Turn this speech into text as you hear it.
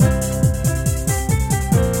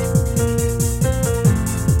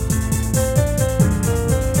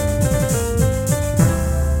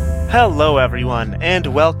Hello, everyone, and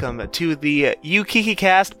welcome to the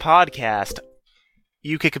Ukikicast podcast,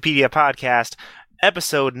 Ukikipedia podcast,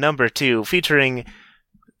 episode number 2, featuring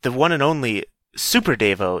the one and only Super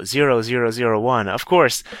Davo 0001. Of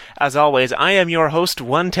course, as always, I am your host,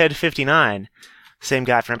 OneTed59, same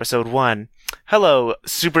guy from episode 1. Hello,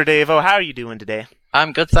 Super Davo, how are you doing today?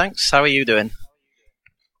 I'm good, thanks. How are you doing?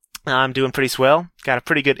 I'm doing pretty swell. Got a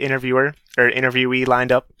pretty good interviewee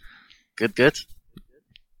lined up. Good.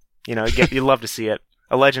 You know, you love to see it.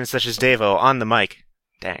 A legend such as Davo on the mic.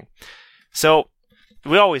 Dang. So,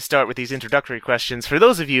 we always start with these introductory questions. For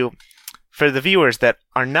the viewers that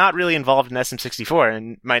are not really involved in SM64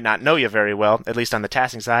 and might not know you very well, at least on the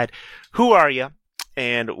tasking side, who are you,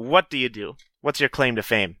 and what do you do? What's your claim to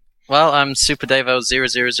fame? Well, I'm Super Davo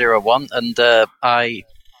 0001, and I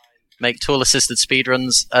make tool-assisted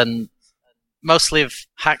speedruns, and mostly of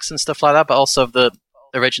hacks and stuff like that, but also of the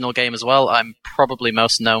original game as well. I'm probably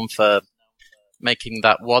most known for making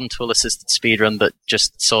that one tool-assisted speedrun that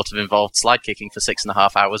just sort of involved slide kicking for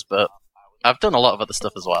 6.5 hours, but I've done a lot of other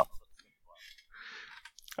stuff as well.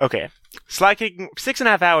 Okay. Slide kicking,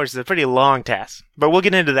 6.5 hours is a pretty long task, but we'll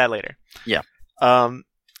get into that later. Yeah.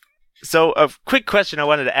 So a quick question I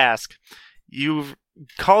wanted to ask. You've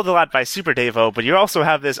called a lot by Super Davo, but you also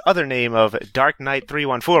have this other name of Dark Knight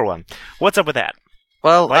 3141. What's up with that?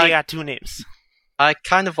 Well, Why you got two names? I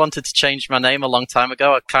kind of wanted to change my name a long time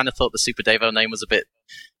ago. I kind of thought the Super Davo name was a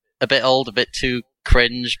bit old, a bit too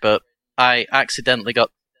cringe, but I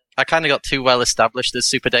kind of got too well established as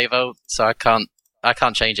Super Davo, so I can't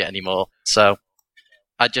change it anymore. So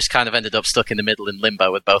I just kind of ended up stuck in the middle in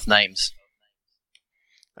limbo with both names.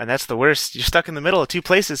 And that's the worst. You're stuck in the middle of two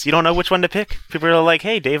places. You don't know which one to pick. People are like,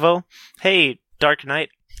 hey, Davo. Hey, Dark Knight.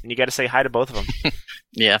 And you got to say hi to both of them.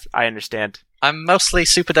 Yeah. I understand. I'm mostly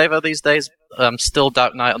Super Davo these days. I'm still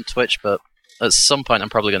Dark Knight on Twitch, but at some point I'm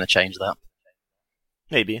probably going to change that.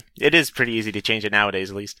 Maybe. It is pretty easy to change it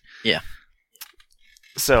nowadays, at least. Yeah.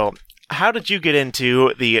 So, how did you get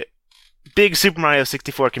into the big Super Mario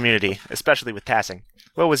 64 community, especially with tasking?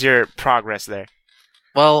 What was your progress there?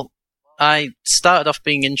 Well, I started off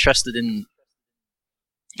being interested in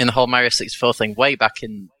the whole Mario 64 thing way back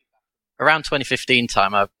in around 2015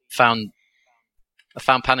 time. I found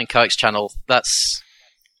Pan and Koik's channel. As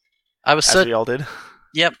we all did.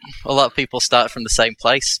 Yep, a lot of people started from the same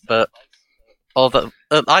place, but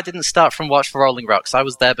I didn't start from Watch for Rolling Rocks. I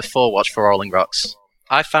was there before Watch for Rolling Rocks.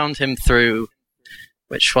 I found him through,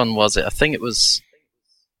 which one was it? I think it was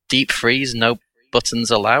Deep Freeze, No Buttons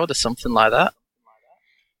Allowed, or something like that.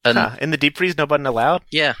 And in the Deep Freeze, No Button Allowed?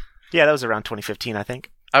 Yeah. Yeah, that was around 2015, I think.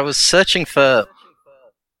 I was searching for...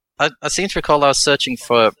 I seem to recall I was searching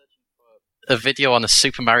for a video on a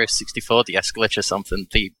Super Mario 64 DS glitch or something,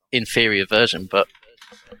 the inferior version, but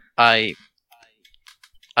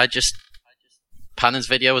Panner's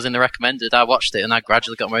video was in the recommended, I watched it, and I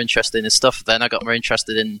gradually got more interested in his stuff. Then I got more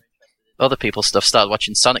interested in other people's stuff, started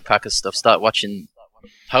watching Sonic Packer's stuff, started watching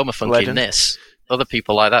Homer Funky Nis, other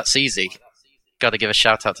people like that, CZ. Got to give a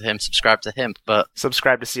shout out to him, subscribe to him, but...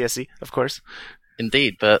 Subscribe to CSE, of course.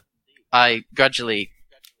 Indeed, but I gradually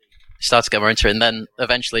started to get more into it, and then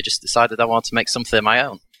eventually just decided I wanted to make something of my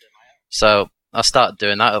own. So I started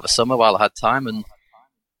doing that over summer while I had time, and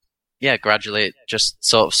yeah, gradually it just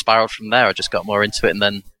sort of spiraled from there. I just got more into it, and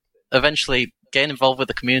then eventually getting involved with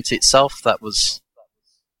the community itself. That was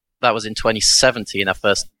in 2017.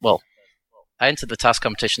 I entered the task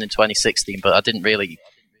competition in 2016, but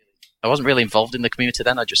I wasn't really involved in the community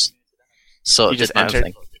then. I just sort of did my own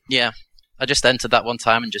thing. Yeah, I just entered that one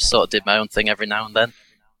time and just sort of did my own thing every now and then.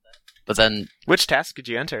 But then... Which task did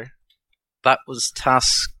you enter? That was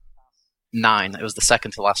task 9. It was the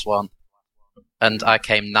second to last one. And I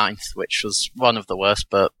came 9th, which was one of the worst,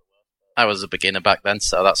 but I was a beginner back then,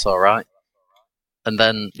 so that's alright. And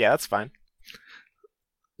then... Yeah, that's fine.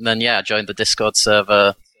 And then, I joined the Discord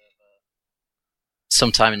server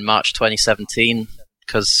sometime in March 2017,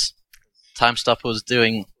 because TimeStopper was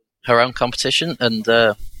doing her own competition, and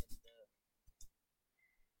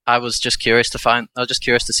I was just curious to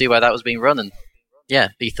see where that was being run, and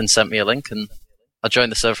Ethan sent me a link, and I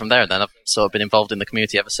joined the server from there, and then I've sort of been involved in the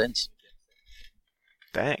community ever since.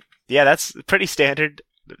 Dang. Yeah, that's pretty standard.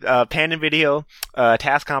 Pan and video,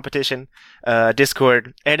 task competition,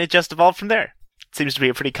 Discord, and it just evolved from there. Seems to be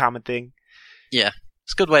a pretty common thing. Yeah,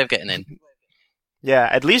 it's a good way of getting in. Yeah,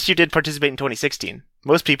 at least you did participate in 2016.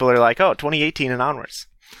 Most people are like, 2018 and onwards.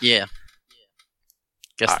 Yeah.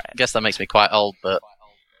 Guess that makes me quite old, but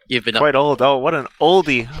you've been... Quite old. Oh, what an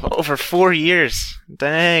oldie. Over 4 years.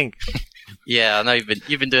 Dang. Yeah, I know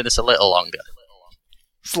you've been doing this a little longer.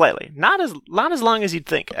 Slightly. Not as long as you'd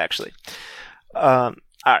think, actually. Alright.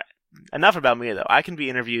 enough about me, though. I can be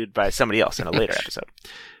interviewed by somebody else in a later episode.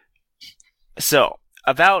 So,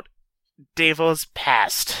 about Devo's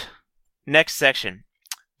past. Next section.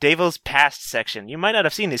 Devo's past section. You might not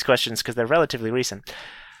have seen these questions because they're relatively recent.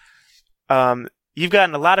 You've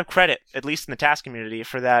gotten a lot of credit, at least in the task community,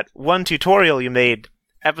 for that one tutorial you made,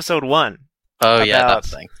 episode 1. Oh, yeah, that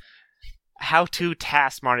thing. How to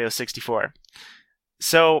task Mario 64.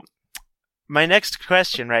 So, my next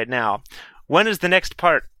question right now, when is the next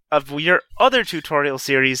part of your other tutorial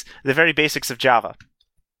series, The Very Basics of Java?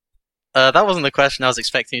 That wasn't the question I was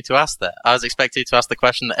expecting you to ask there. I was expecting you to ask the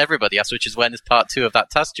question that everybody asks, which is when is part 2 of that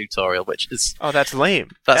task tutorial, which is... Oh, that's lame.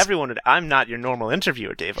 Everyone would... I'm not your normal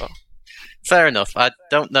interviewer, Devo. Fair enough. I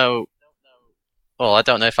don't know... Well, I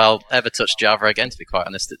don't know if I'll ever touch Java again, to be quite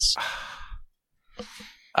honest. I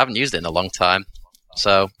haven't used it in a long time.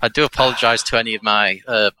 So, I do apologize to any of my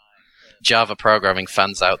Java programming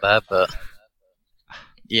fans out there, but...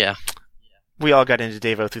 Yeah. We all got into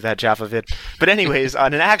Devo through that Java vid. But anyways,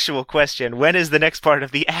 on an actual question, when is the next part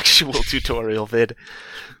of the actual tutorial vid?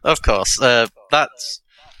 Of course.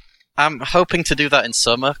 I'm hoping to do that in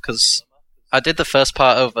summer, because I did the first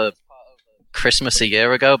part over Christmas a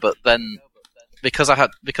year ago, but then because I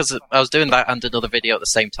was doing that and another video at the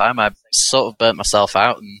same time, I sort of burnt myself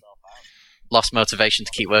out and lost motivation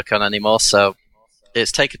to keep working on anymore. So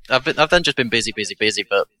I've then just been busy,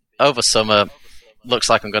 but over summer looks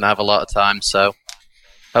like I'm going to have a lot of time. So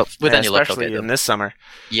with any luck, I'll get them. Especially in this summer.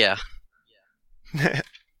 Yeah.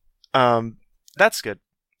 That's good.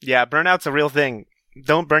 Yeah, burnout's a real thing.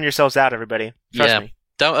 Don't burn yourselves out, everybody. Trust me.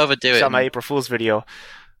 Don't overdo it. Saw my April Fool's video.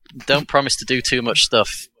 Don't promise to do too much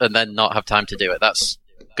stuff and then not have time to do it. That's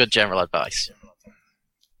good general advice.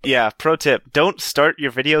 Yeah, pro tip. Don't start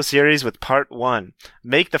your video series with part 1.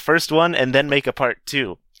 Make the first one and then make a part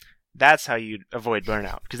 2. That's how you avoid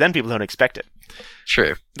burnout, because then people don't expect it.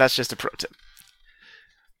 True. That's just a pro tip.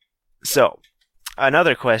 So,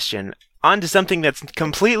 another question. On to something that's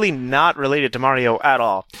completely not related to Mario at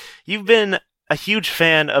all. You've been a huge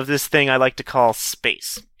fan of this thing I like to call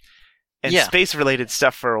space. And space-related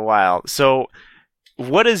stuff for a while. So,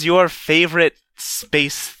 what is your favorite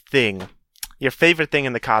space thing? Your favorite thing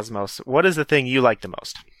in the cosmos? What is the thing you like the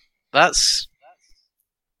most?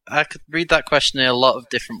 I could read that question in a lot of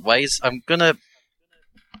different ways. I'm gonna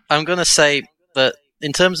say that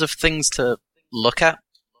in terms of things to look at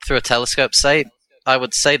through a telescope, I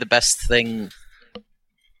would say the best thing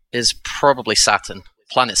is probably Saturn,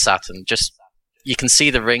 planet Saturn. Just you can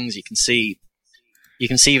see the rings, you can see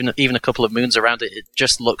even a couple of moons around it. It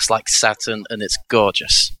just looks like Saturn, and it's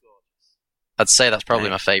gorgeous. I'd say that's probably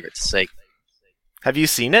my favorite to see. Have you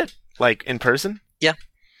seen it, like in person? Yeah,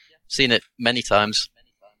 seen it many times.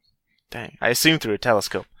 Dang, I assume through a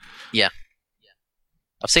telescope. Yeah,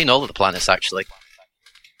 I've seen all of the planets actually.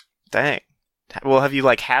 Dang. Well, have you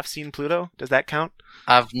half seen Pluto? Does that count?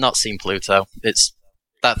 I've not seen Pluto.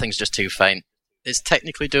 That thing's just too faint. It's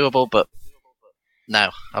technically doable, but no,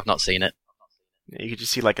 I've not seen it. You could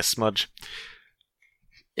just see a smudge.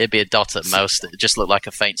 It'd be a dot at most. It'd just look like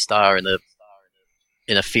a faint star in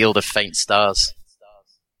a field of faint stars.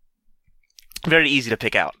 Very easy to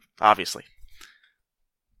pick out, obviously.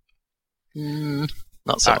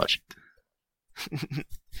 Not so much.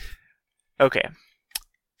 Okay.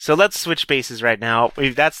 So let's switch bases right now.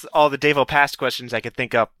 That's all the Devo past questions I could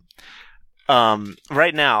think up.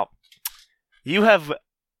 Right now,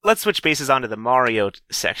 let's switch bases onto the Mario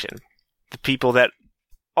section. The people that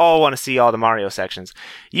all want to see all the Mario sections.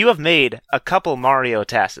 You have made a couple Mario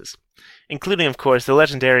tasks, including, of course, the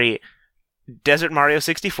legendary Desert Mario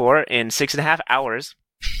 64 in 6.5 hours,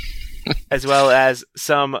 as well as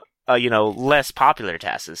some, less popular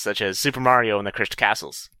tasks, such as Super Mario and the Cursed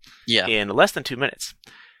Castles, in less than 2 minutes.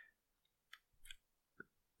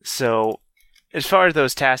 So, as far as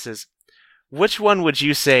those tasks, which one would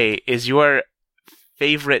you say is your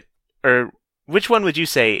favorite, or which one would you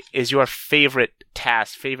say is your favorite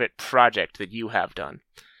task, favorite project that you have done?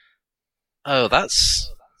 Oh, that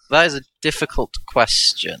is a difficult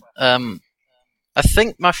question. I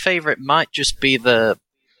think my favorite might just be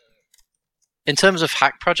in terms of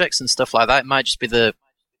hack projects and stuff like that, it might just be the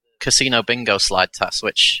Casino Bingo slide task,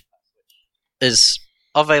 which is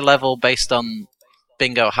of a level based on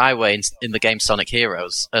Bingo Highway in the game Sonic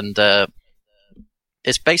Heroes, and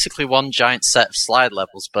it's basically one giant set of slide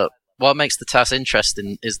levels, but what makes the task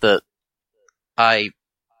interesting is that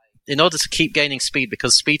in order to keep gaining speed,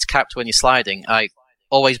 because speed's capped when you're sliding, I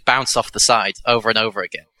always bounce off the side over and over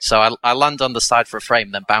again. So I land on the side for a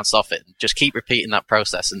frame, then bounce off it, and just keep repeating that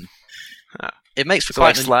process, and it makes for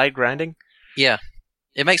quite slide grinding? Yeah.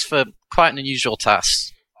 It makes for quite an unusual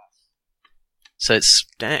task. So it's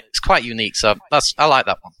Dang. quite unique. So I like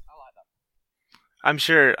that one. I'm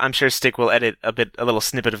sure Stick will edit a little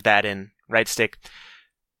snippet of that in, right, Stick?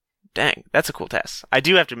 Dang, that's a cool test. I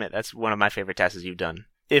do have to admit, that's one of my favorite tests you've done.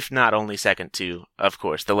 If not only second to, of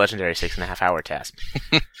course, the legendary 6.5 hour task.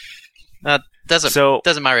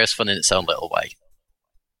 Desert Mario's fun in its own little way.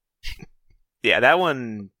 Yeah, that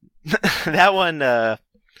one,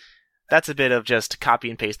 that's a bit of just copy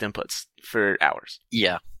and paste inputs for hours.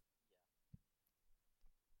 Yeah.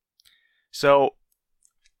 So,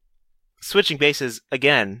 switching bases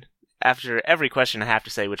again, after every question I have to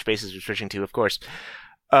say which bases we're switching to, of course.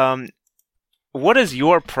 What is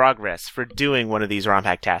your progress for doing one of these ROM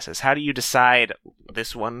hack tasks? How do you decide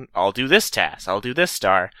this one, I'll do this task, I'll do this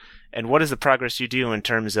star, and what is the progress you do in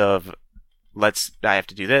terms of, I have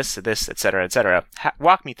to do this, etc., etc.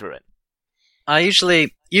 Walk me through it. I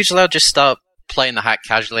usually I'll just start playing the hack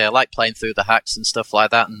casually. I like playing through the hacks and stuff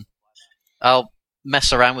like that, and I'll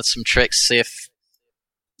mess around with some tricks, see if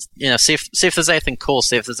there's anything cool,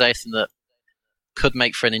 see if there's anything that could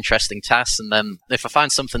make for an interesting task, and then if I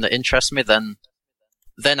find something that interests me, then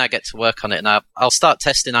I get to work on it, and I'll start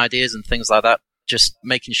testing ideas and things like that, just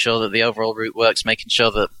making sure that the overall route works, making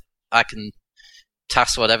sure that I can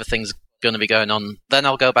task whatever thing's going to be going on. Then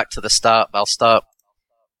I'll go back to the start. I'll start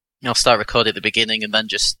recording at the beginning, and then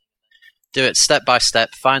just do it step by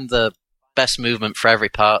step, find the best movement for every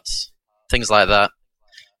part, things like that.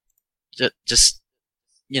 Just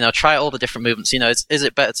try all the different movements. Is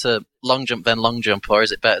it better to long jump then long jump, or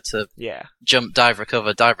is it better to jump, dive,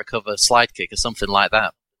 recover, slide kick, or something like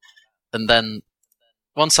that? And then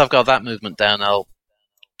once I've got that movement down, I'll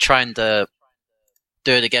try and do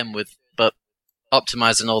it again but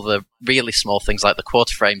optimizing all the really small things like the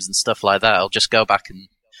quarter frames and stuff like that. I'll just go back, and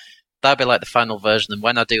that'll be like the final version. And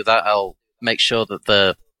when I do that, I'll make sure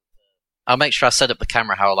I set up the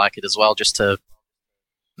camera how I like it as well, just to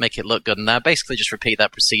make it look good. And I basically just repeat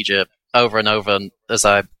that procedure over and over as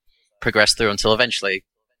I progress through until eventually,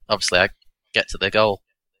 obviously, I get to the goal.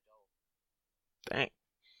 Dang.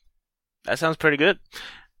 That sounds pretty good.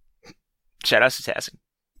 Shout out to tasking.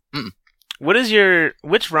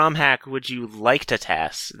 Which ROM hack would you like to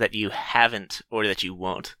task that you haven't or that you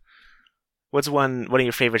won't? What's one of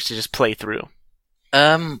your favorites to just play through?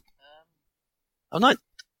 I'm not.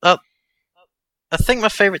 I think my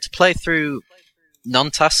favorite to play through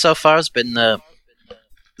non-task so far has been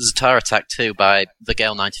Zatara Attack 2 by the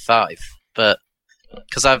Gale 95, but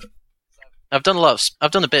because I've done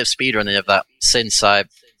a bit of speedrunning of that since I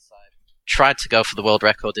tried to go for the world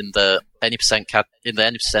record in the any percent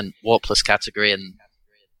warpless category, and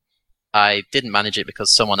I didn't manage it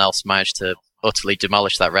because someone else managed to utterly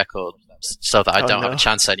demolish that record, so that I don't have a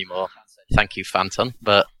chance anymore. Thank you, Phantom.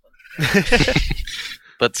 But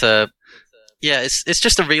yeah, it's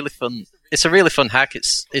just a really fun. It's a really fun hack.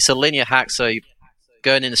 It's a linear hack, so you're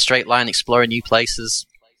going in a straight line, exploring new places,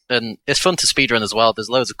 and it's fun to speedrun as well. There's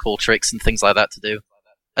loads of cool tricks and things like that to do.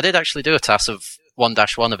 I did actually do a task of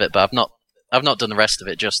 1-1 of it, but I've not done the rest of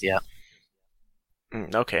it just yet.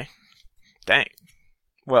 Okay. Dang.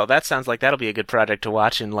 Well, that sounds like that'll be a good project to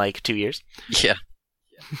watch in like 2 years. Yeah.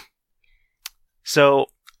 So,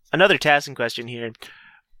 another tasking question here.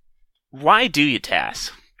 Why do you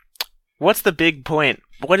task? What's the big point?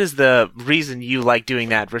 What is the reason you like doing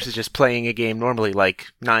that versus just playing a game normally like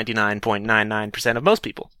 99.99% of most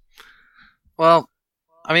people? Well,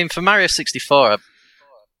 I mean, for Mario 64,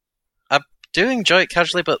 I do enjoy it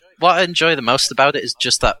casually, but what I enjoy the most about it is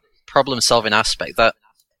just that problem-solving aspect, that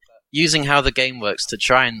using how the game works to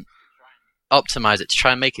try and optimize it, to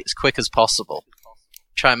try and make it as quick as possible,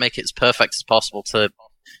 try and make it as perfect as possible,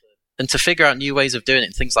 and to figure out new ways of doing it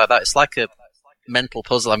and things like that. It's like a mental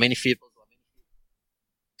puzzle. I mean, if you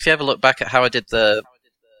ever look back at how I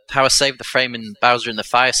saved the frame in Bowser in the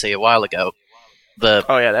Fire Sea a while ago, that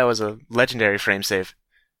was a legendary frame save.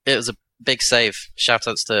 It was a big save.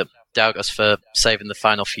 Shoutouts to Dalgos for saving the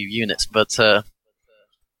final few units, but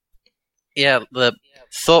yeah, the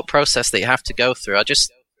thought process that you have to go through.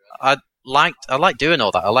 I like doing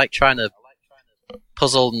all that. I like trying to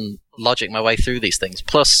puzzle and logic my way through these things.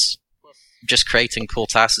 Plus, just creating cool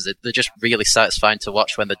tasks. They're just really satisfying to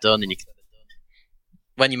watch when they're done, and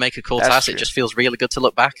when you make a cool task, it just feels really good to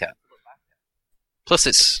look back at. Plus,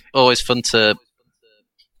 it's always fun to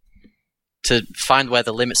find where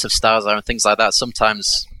the limits of stars are and things like that.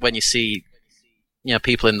 Sometimes when you see,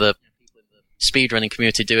 people in the speedrunning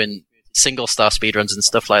community doing single star speedruns and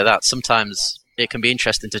stuff like that, sometimes it can be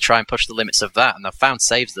interesting to try and push the limits of that. And I've found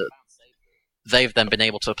saves that they've then been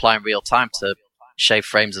able to apply in real time to shave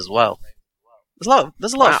frames as well.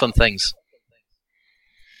 There's a lot of fun things.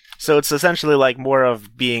 So it's essentially like more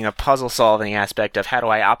of being a puzzle-solving aspect of how do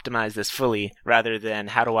I optimize this fully, rather than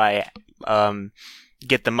how do I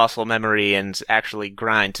get the muscle memory and actually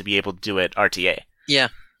grind to be able to do it RTA. Yeah.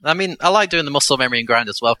 I mean, I like doing the muscle memory and grind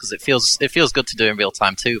as well because it feels good to do in real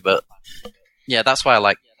time too. But yeah, that's why I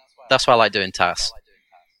like doing tasks.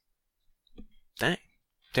 Dang.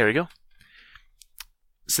 There we go.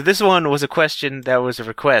 So this one was a question that was a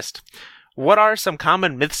request. What are some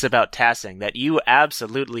common myths about tassing that you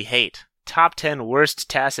absolutely hate? Top 10 worst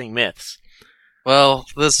tassing myths. Well,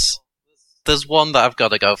 there's one that I've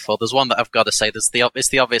got to go for. There's one that I've got to say. It's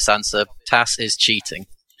the obvious answer. TAS is cheating.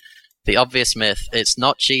 The obvious myth. It's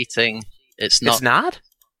not cheating. It's not. It's not?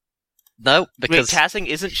 No, because wait, tassing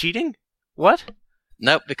isn't cheating? What?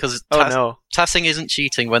 No, because no. Tassing isn't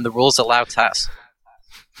cheating when the rules allow TAS.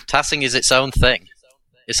 Tassing is its own thing.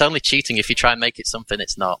 It's only cheating if you try and make it something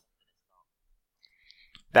it's not.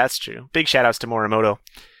 That's true. Big shout-outs to Morimoto.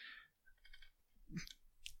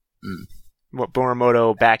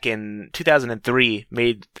 Morimoto, back in 2003,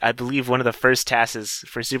 made, I believe, one of the first tasks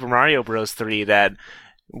for Super Mario Bros. 3 that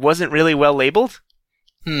wasn't really well labeled,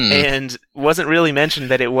 and wasn't really mentioned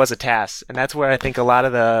that it was a task. And that's where I think a lot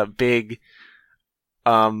of the big...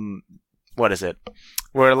 where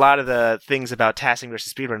a lot of the things about tassing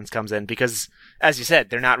versus speedruns comes in, because, as you said,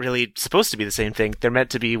 they're not really supposed to be the same thing. They're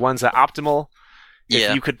meant to be ones that optimal.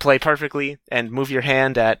 If you could play perfectly and move your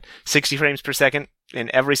hand at 60 frames per second in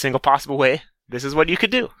every single possible way, this is what you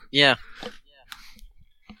could do. Yeah.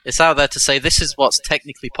 It's out there to say this is what's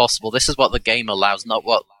technically possible. This is what the game allows, not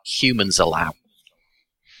what humans allow.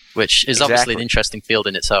 Which is obviously an interesting field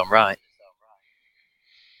in its own right.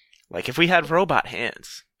 Like if we had robot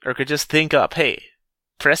hands, or could just think up, hey,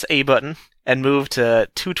 press A button and move to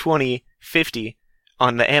 220/50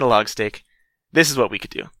 on the analog stick, this is what we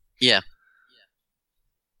could do. Yeah.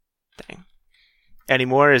 Dang. Any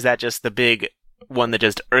more, or is that just the big one that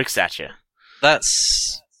just irks at you?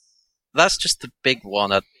 That's just the big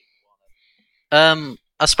one. I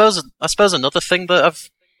suppose another thing that I've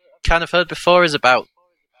kind of heard before is about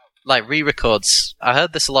like re-records. I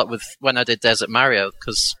heard this a lot when I did Desert Mario,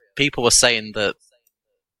 because people were saying that,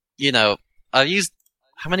 you know, I used,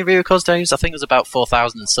 how many re-records did I use? I think it was about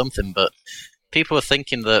 4,000 and something, but people were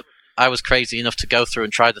thinking that I was crazy enough to go through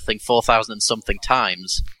and try the thing 4,000 and something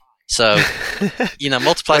times. So, you know,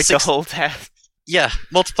 multiply like six... the whole task. Yeah,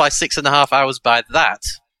 multiply 6.5 hours by that,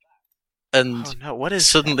 and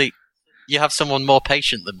suddenly you have someone more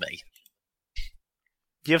patient than me.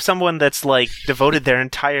 You have someone that's, like, devoted their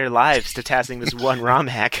entire lives to tassing this one ROM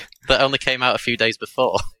hack. That only came out a few days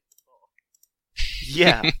before.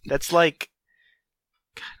 Yeah, that's like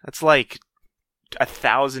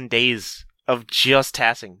 1,000 days of just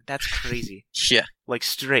tassing. That's crazy. Yeah. Like,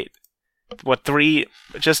 straight. What,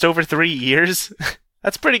 just over 3 years?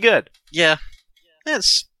 That's pretty good. Yeah.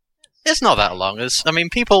 It's not that long.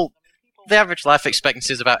 The average life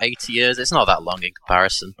expectancy is about 80 years. It's not that long in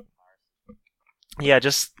comparison. Yeah,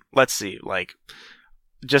 let's see, like,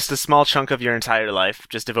 just a small chunk of your entire life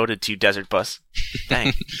just devoted to Desert Bus.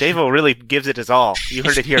 Dang, Davo really gives it his all. You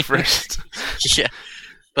heard it here first. Yeah,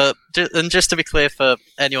 but just to be clear for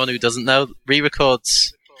anyone who doesn't know,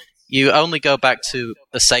 re-records, you only go back to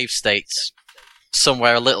the save states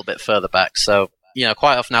somewhere a little bit further back. So, you know,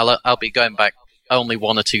 quite often I'll be going back only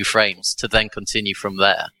 1 or 2 frames to then continue from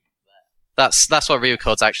there. That's what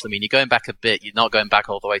re-records actually mean. You're going back a bit. You're not going back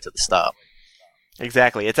all the way to the start.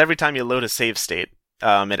 Exactly. It's every time you load a save state,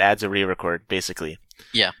 it adds a re-record, basically.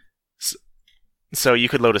 Yeah. So you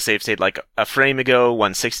could load a save state like a frame ago,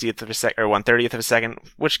 1/60th of a second, or 1/30th of a second.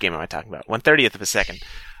 Which game am I talking about? 1/30th of a second.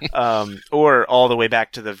 Or all the way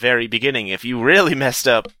back to the very beginning if you really messed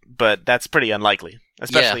up, but that's pretty unlikely.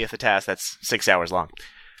 Especially if the task that's 6 hours long.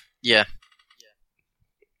 Yeah.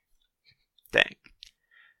 Dang.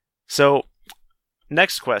 So,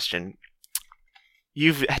 next question.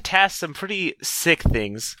 You've tasked some pretty sick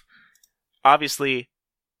things. Obviously,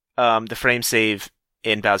 the frame save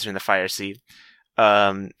in Bowser in the Fire Sea.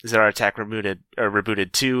 Zero Attack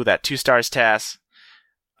Rebooted 2, that 2 stars task.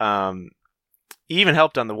 You even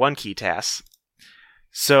helped on the 1 key task.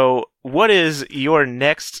 So, what is your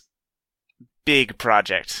next big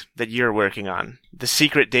project that you're working on? The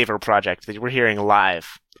secret Davo project that we're hearing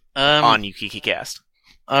live on YukikiCast.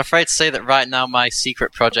 I'm afraid to say that right now my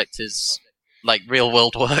secret project is like real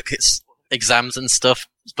world work. It's exams and stuff.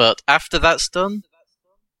 But after that's done,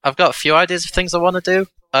 I've got a few ideas of things I want to do.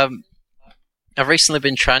 I've recently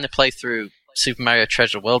been trying to play through Super Mario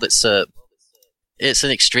Treasure World. It's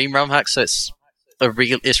an extreme ROM hack, so it's a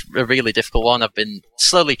really difficult one. I've been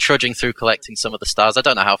slowly trudging through collecting some of the stars. I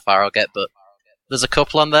don't know how far I'll get, but there's a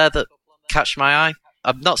couple on there that catch my eye.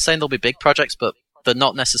 I'm not saying they'll be big projects, but they're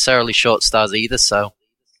not necessarily short stars either. So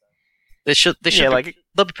they'll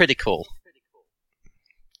be pretty cool.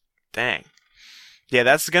 Dang. Yeah,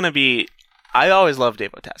 that's gonna be. I always love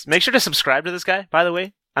Devo tasks. Make sure to subscribe to this guy, by the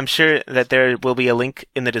way. I'm sure that there will be a link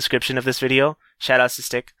in the description of this video. Shout outs to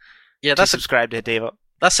Stick. Yeah, that's subscribe to Devo.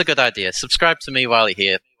 That's a good idea. Subscribe to me while you're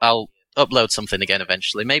here. I'll upload something again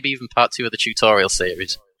eventually. Maybe even part 2 of the tutorial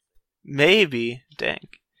series. Maybe. Dang.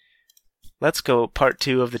 Let's go part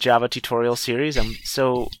 2 of the Java tutorial series. I'm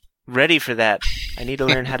so ready for that. I need to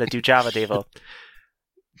learn how to do Java, Devo.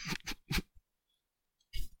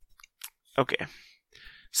 Okay.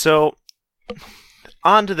 So,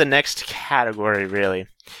 on to the next category, really.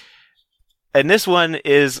 And this one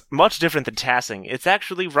is much different than tassing. It's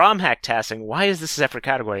actually ROM hack tassing. Why is this a separate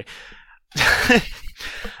category?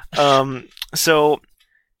 So,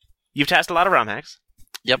 you've tasked a lot of ROM hacks.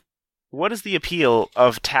 Yep. What is the appeal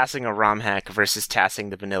of tassing a ROM hack versus tassing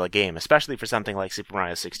the vanilla game, especially for something like Super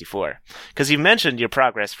Mario 64? Because you mentioned your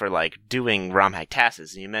progress for doing ROM hack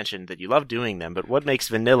tasks, and you mentioned that you love doing them, but what makes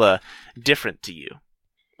vanilla different to you?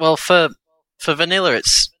 Well, for vanilla,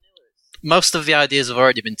 it's most of the ideas have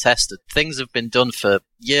already been tested. Things have been done for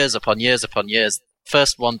years upon years upon years.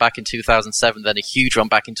 First one back in 2007, then a huge one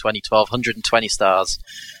back in 2012, 120 stars.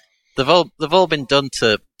 They've all been done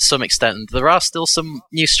to some extent, and there are still some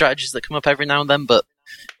new strategies that come up every now and then, but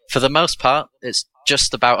for the most part, it's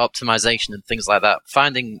just about optimization and things like that.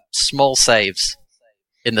 Finding small saves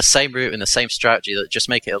in the same route, in the same strategy, that just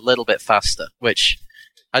make it a little bit faster, which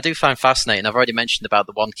I do find fascinating. I've already mentioned about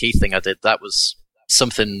the one key thing I did. That was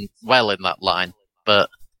something well in that line. But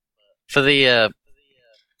for the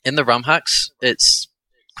in the ROM hacks, it's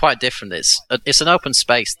quite different. It's an open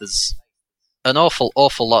space. There's an awful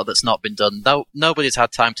lot that's not been done. Nobody's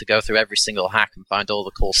had time to go through every single hack and find all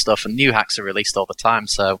the cool stuff, and new hacks are released all the time,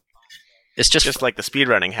 so it's just like the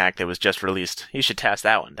speedrunning hack that was just released. You should test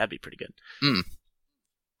that one. That'd be pretty good.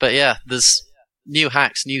 But yeah, there's new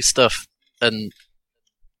hacks, new stuff, and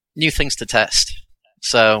new things to test.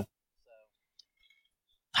 So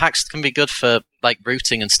hacks can be good for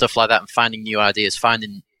routing and stuff like that, and finding new ideas,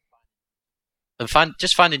 finding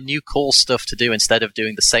new cool stuff to do instead of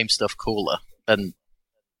doing the same stuff cooler. And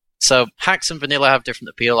so hacks and vanilla have different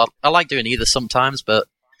appeal. I like doing either sometimes, but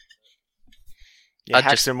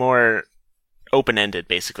hacks are more open-ended,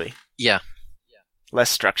 basically. Yeah. Less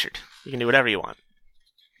structured. You can do whatever you want.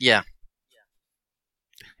 Yeah.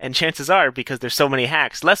 And chances are, because there's so many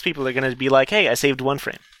hacks, less people are going to be like, hey, I saved 1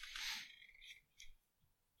 frame.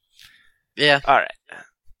 Yeah. All right.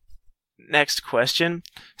 Next question.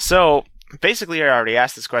 So, basically, I already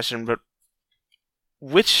asked this question, but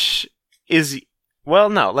let's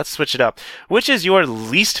switch it up. Which is your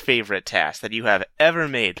least favorite task that you have ever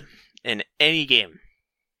made in any game?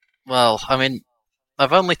 Well, I mean,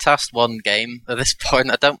 I've only tasked one game at this point.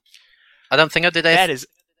 I don't think I did anything. That is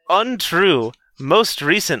untrue. Most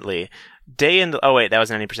recently, that was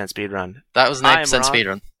an 80% speedrun. That was an 80%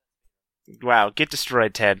 speedrun. Wow, get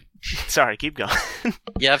destroyed, Ted. Sorry, keep going.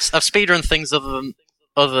 Yeah, I've speedrun things other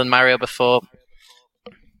than Mario before.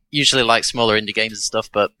 Usually like smaller indie games and stuff,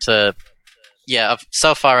 but yeah, I've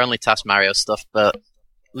so far only tasked Mario stuff, but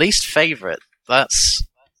least favorite, that's...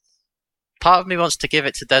 Part of me wants to give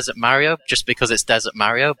it to Desert Mario, just because it's Desert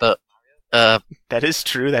Mario, but... that is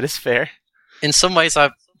true, that is fair. In some ways,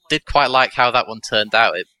 I did quite like how that one turned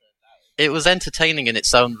out. It was entertaining in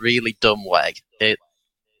its own really dumb way. It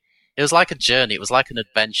was like a journey, it was like an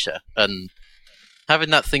adventure, and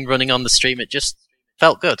having that thing running on the stream, it just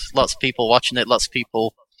felt good. Lots of people watching it, lots of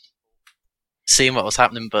people seeing what was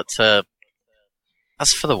happening, but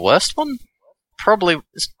as for the worst one,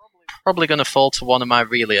 it's probably going to fall to one of my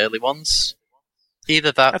really early ones.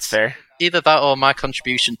 That's fair. Either that or my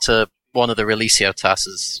contribution to one of the Releasio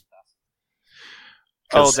tasks.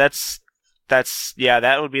 Oh,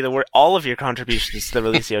 that would be the worst. All of your contributions to the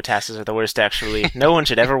Releasio tasks are the worst, actually. No one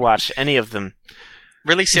should ever watch any of them.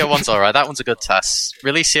 Releasio 1's alright, that one's a good task.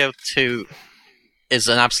 Releasio 2 is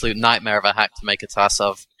an absolute nightmare of a hack to make a task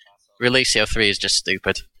of. Releasio 3 is just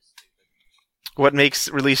stupid. What makes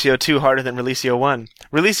Releasio 2 harder than Releasio 1?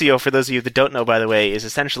 Releasio, for those of you that don't know, by the way, is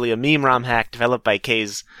essentially a meme ROM hack developed by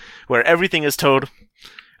Kaze, where everything is Toad,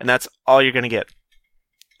 and that's all you're going to get.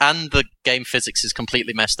 And the game physics is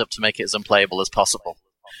completely messed up to make it as unplayable as possible.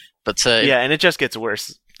 But yeah, and it just gets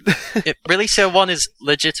worse. Releasio 1 is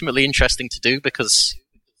legitimately interesting to do because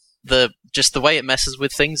the way it messes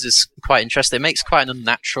with things is quite interesting. It makes quite an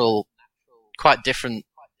unnatural, quite different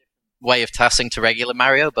way of tasking to regular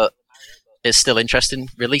Mario, but it's still interesting.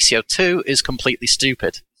 Releasio 2 is completely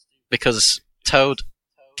stupid because Toad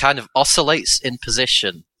kind of oscillates in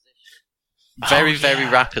position very, very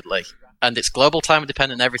rapidly. And it's global time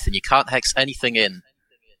dependent and everything. You can't hex anything in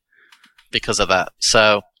because of that.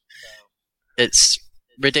 So it's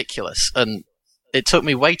ridiculous. And it took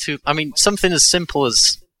me way too... I mean, something as simple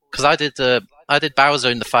as... Because I did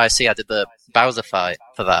Bowser in the Fire Sea. I did the Bowser fight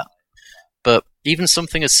for that. But even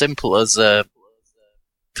something as simple as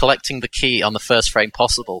collecting the key on the first frame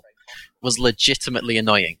possible was legitimately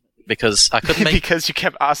annoying. Because I couldn't make... Because you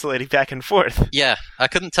kept oscillating back and forth. Yeah, I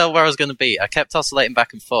couldn't tell where I was going to be. I kept oscillating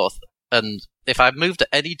back and forth. And if I moved at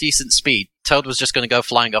any decent speed, Toad was just going to go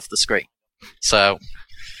flying off the screen. So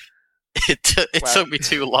it took me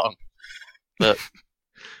too long. But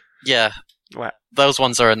yeah, those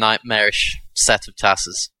ones are a nightmarish set of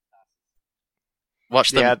tasks.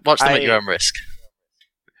 Watch them at your own risk.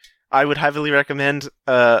 I would heavily recommend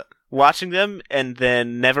watching them and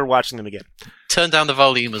then never watching them again. Turn down the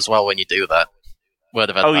volume as well when you do that. Word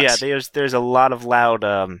of advice. Oh yeah, there's a lot of loud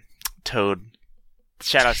Toad.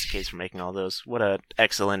 Shout out to Case for making all those. What a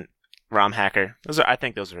excellent ROM hacker. I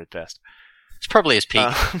think those are his best. It's probably his peak.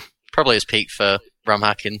 Probably his peak for ROM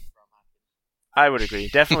hacking. I would agree.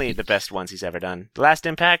 Definitely the best ones he's ever done. The Last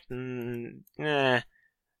Impact? Releasio?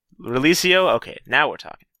 Okay, now we're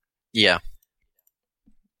talking. Yeah.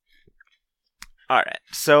 Alright,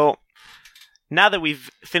 so now that we've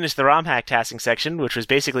finished the ROM hack tasking section, which was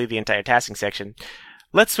basically the entire tasking section,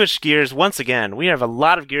 let's switch gears once again. We have a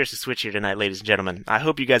lot of gears to switch here tonight, ladies and gentlemen. I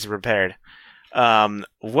hope you guys are prepared.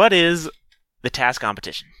 What is the task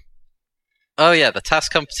competition? Oh yeah, the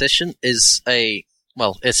task competition is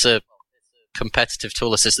it's a competitive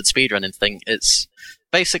tool-assisted speedrunning thing. It's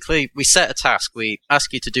basically, we set a task, we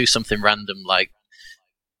ask you to do something random, like,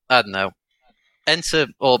 I don't know,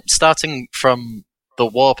 starting from the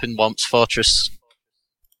warp in Womp's Fortress,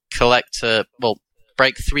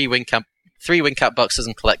 break three wing cap boxes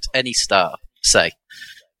and collect any star, say.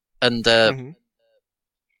 And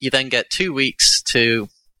you then get 2 weeks to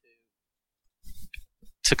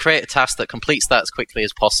create a task that completes that as quickly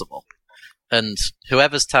as possible. And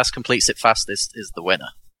whoever's task completes it fastest is the winner.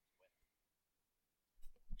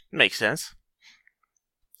 Makes sense.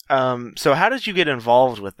 So how did you get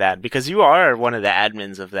involved with that? Because you are one of the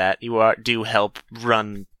admins of that. You do help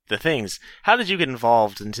run the things. How did you get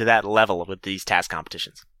involved into that level with these task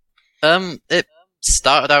competitions? It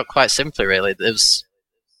started out quite simply, really.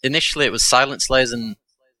 Initially it was Silent Slayers and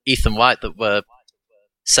Ethan White that were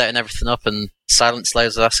setting everything up, and Silent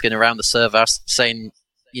Slayers was asking around the server, saying,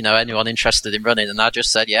 anyone interested in running, and I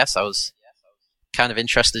just said yes. I was kind of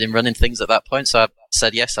interested in running things at that point, so I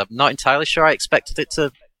said yes. I'm not entirely sure I expected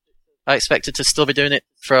to still be doing it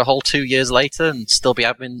for a whole 2 years later and still be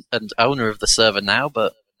admin and owner of the server now,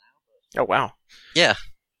 but... Oh, wow. Yeah.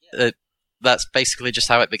 That's basically just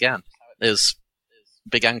how it began. It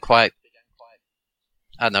began quite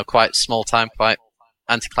small time, quite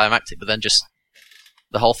anticlimactic, but then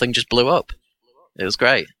the whole thing just blew up. It was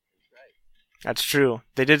great. That's true.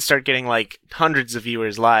 They did start getting hundreds of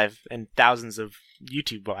viewers live and thousands of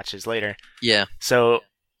YouTube watches later. Yeah. So,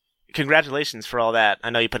 congratulations for all that.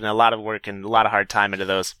 I know you put in a lot of work and a lot of hard time into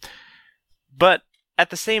those. But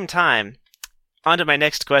at the same time, on to my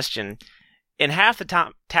next question. In half the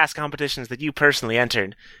top task competitions that you personally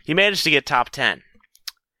entered, you managed to get top 10.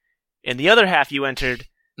 In the other half you entered,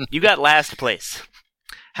 you got last place.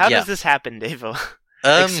 How does this happen, Davo?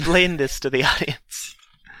 Explain this to the audience.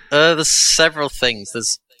 There's several things.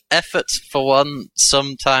 There's effort, for one.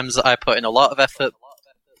 Sometimes I put in a lot of effort.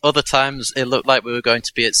 Other times it looked like we were going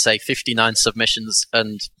to be at, say, 59 submissions,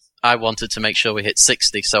 and I wanted to make sure we hit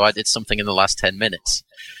 60, so I did something in the last 10 minutes.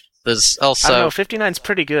 There's also... I don't know, 59's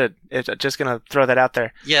pretty good. Just going to throw that out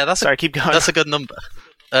there. Yeah, Sorry, keep going. That's a good number.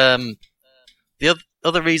 The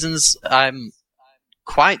other reasons, I'm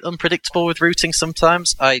quite unpredictable with routing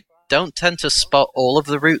sometimes. I don't tend to spot all of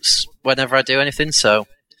the routes whenever I do anything, so...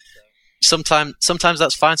 Sometimes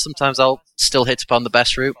that's fine, sometimes I'll still hit upon the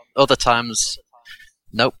best route. Other times,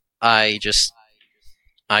 nope. I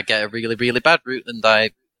get a really, really bad route and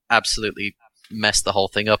I absolutely mess the whole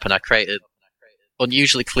thing up, and I create an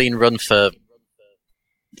unusually clean run for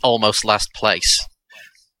almost last place.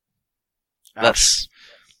 Ouch.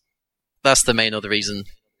 That's the main other reason.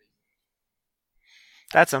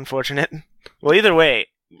 That's unfortunate. Well, either way,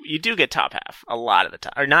 you do get top half a lot of the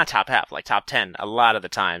time. Or not top half, like top 10 a lot of the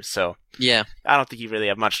time, so... Yeah. I don't think you really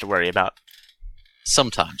have much to worry about.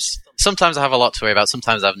 Sometimes. Sometimes I have a lot to worry about,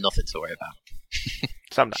 sometimes I have nothing to worry about.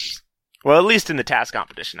 Sometimes. Well, at least in the task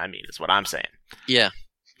competition, is what I'm saying. Yeah.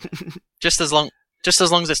 Just as long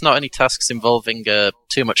as it's not any tasks involving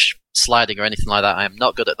too much sliding or anything like that, I am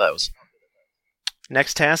not good at those.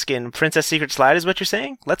 Next task in Princess Secret Slide is what you're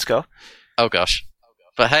saying? Let's go. Oh gosh.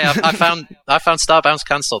 But hey, I found Star Bounce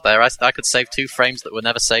Cancel there. I could save 2 frames that were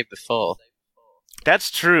never saved before.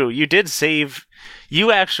 That's true. You did save.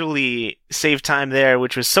 You actually saved time there,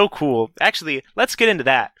 which was so cool. Actually, let's get into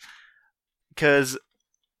that.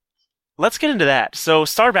 So,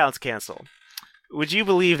 Star Bounce Cancel. Would you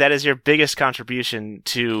believe that is your biggest contribution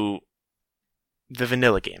to the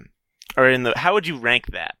vanilla game? Or how would you rank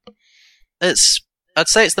that? I'd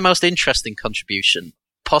say it's the most interesting contribution.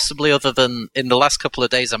 Possibly other than in the last couple of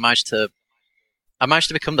days I managed to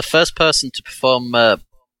become the first person to perform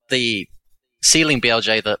the ceiling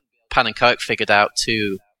BLJ that Pan and Koch figured out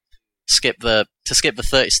to skip the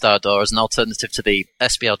 30-star door as an alternative to the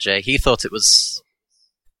SBLJ. He thought it was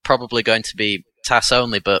probably going to be TAS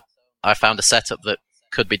only, but I found a setup that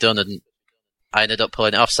could be done, and I ended up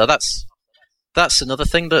pulling it off. So that's another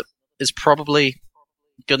thing that is probably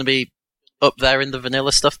going to be up there in the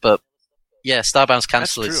vanilla stuff. But yeah, Star Bounce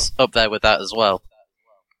Cancel is up there with that as well.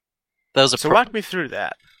 So walk me through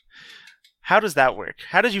that. How does that work?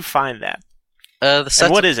 How did you find that? And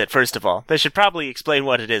what is it, first of all? They should probably explain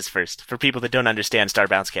what it is first, for people that don't understand Star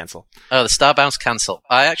Bounce Cancel. Oh, the Star Bounce Cancel.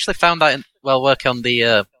 I actually found that while working on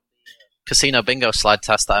the Casino Bingo slide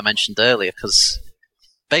task that I mentioned earlier, because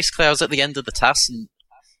basically I was at the end of the task and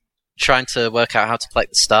trying to work out how to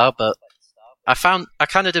collect the star, but I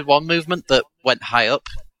kind of did one movement that went high up,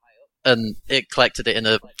 and it collected it in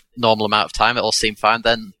a normal amount of time. It all seemed fine.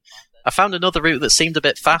 Then I found another route that seemed a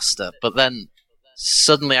bit faster, but then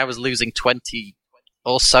suddenly I was losing 20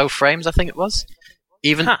 or so frames, I think it was.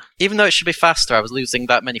 Even though it should be faster, I was losing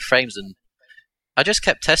that many frames, and I just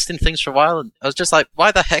kept testing things for a while, and I was just like,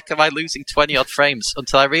 why the heck am I losing 20-odd frames?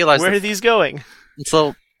 Until I realized... Where are these going?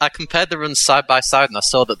 Until I compared the runs side by side, and I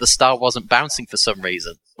saw that the star wasn't bouncing for some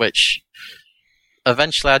reason, which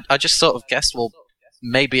eventually I just sort of guessed, well,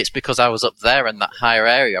 maybe it's because I was up there in that higher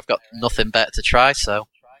area. I've got nothing better to try, so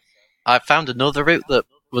I found another route that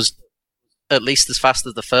was at least as fast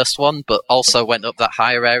as the first one, but also went up that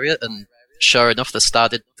higher area, and sure enough, the star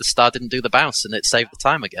didn't do the bounce, and it saved the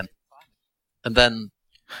time again. And then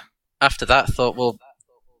after that, I thought, well,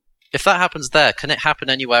 if that happens there, can it happen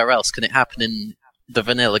anywhere else? Can it happen in the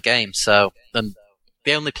vanilla game? So, and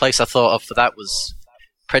the only place I thought of for that was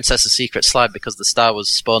Princess's Secret Slide, because the star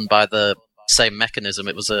was spawned by the same mechanism.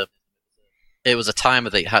 It was a timer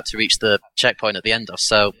that you had to reach the checkpoint at the end of.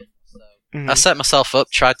 So I set myself up,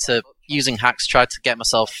 using hacks, tried to get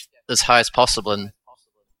myself as high as possible, and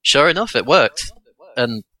sure enough, it worked.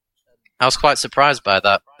 And I was quite surprised by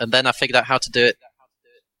that. And then I figured out how to do it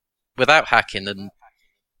without hacking and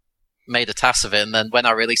made a task of it. And then when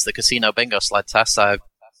I released the Casino Bingo slide task, I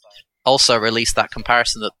also released that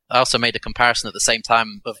comparison. I also made a comparison at the same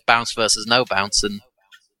time of bounce versus no bounce, and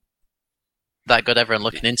that got everyone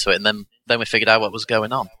looking into it. And then we figured out what was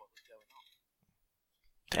going on.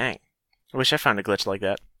 Dang. I wish I found a glitch like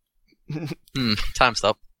that. Time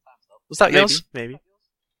stop. Was that yours? Maybe.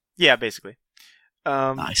 Yeah, basically.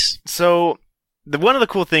 Nice. So, one of the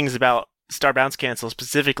cool things about Star Bounce Cancel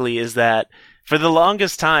specifically is that for the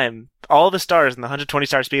longest time, all the stars in the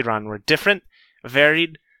 120-star speedrun were different,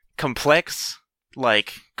 varied, complex,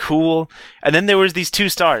 cool, and then there was these 2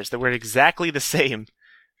 stars that were exactly the same.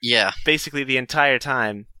 Yeah. Basically the entire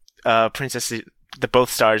time, both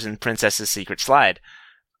stars in Princess's Secret Slide.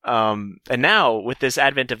 And now, with this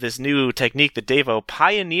advent of this new technique that Devo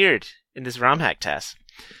pioneered in this ROM hack test,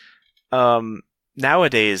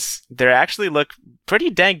 nowadays, they actually look pretty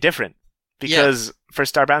dang different. Because for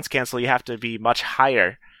Star Bounce Cancel, you have to be much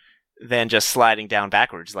higher than just sliding down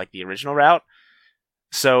backwards like the original route.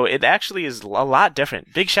 So it actually is a lot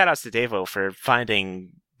different. Big shout-outs to Devo for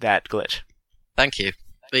finding that glitch. Thank you.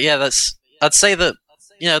 But yeah, I'd say that,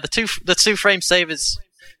 the 2-frame save is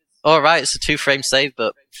alright, it's a 2-frame save,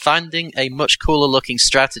 but finding a much cooler looking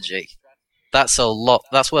strategy, that's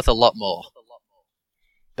worth a lot more.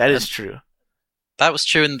 That is true. That was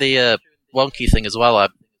true in the wonky thing as well. I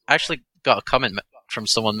actually got a comment from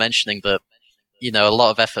someone mentioning that, a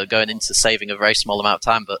lot of effort going into saving a very small amount of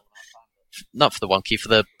time, but not for the wonky, for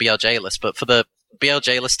the BLJ list, but for the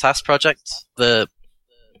BLJ list task project, the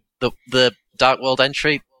Dark World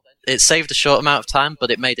entry, it saved a short amount of time,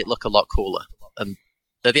 but it made it look a lot cooler. And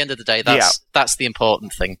at the end of the day, that's the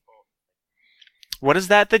important thing. What is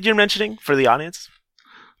that you're mentioning for the audience?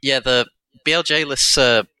 Yeah, the BLJ list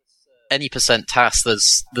any percent task.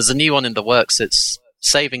 There's a new one in the works. It's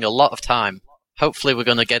saving a lot of time. Hopefully, we're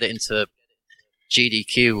going to get it into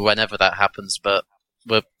GDQ whenever that happens. But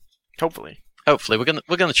hopefully we're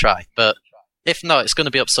gonna try. But if not, it's going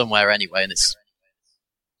to be up somewhere anyway, and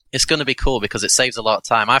it's going to be cool because it saves a lot of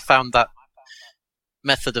time. I found that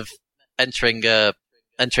method of entering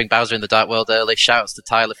entering Bowser in the Dark World early. Shoutouts to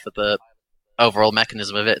Tyler for the overall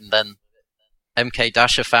mechanism of it, and then MK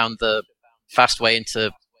Dasher found the fast way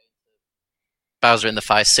into Bowser in the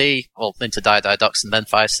 5C, or into Didox and then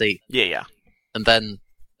 5C. Yeah. And then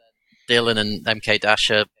Dylan and MK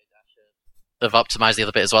Dasher have optimized the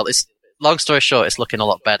other bit as well. Long story short, it's looking a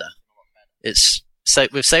lot better.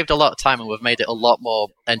 We've saved a lot of time and we've made it a lot more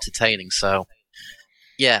entertaining, so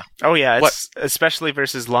yeah. Oh yeah, it's especially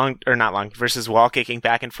versus versus wall kicking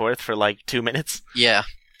back and forth for like 2 minutes. Yeah.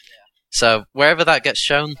 So wherever that gets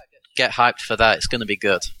shown, get hyped for that. It's going to be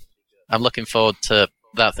good. I'm looking forward to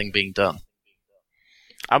that thing being done.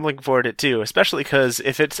 I'm looking forward to it too, especially because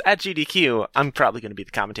if it's at GDQ, I'm probably going to be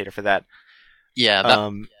the commentator for that.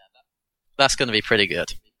 Yeah, that's going to be pretty good.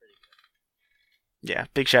 Yeah,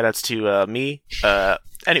 big shout-outs to me.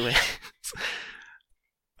 Anyway.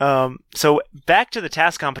 So back to the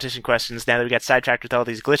task competition questions now that we got sidetracked with all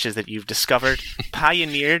these glitches that you've discovered,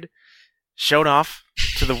 pioneered, shown off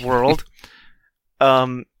to the world.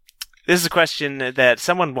 This is a question that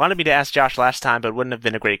someone wanted me to ask Josh last time, but wouldn't have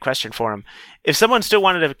been a great question for him. If someone still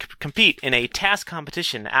wanted to compete in a task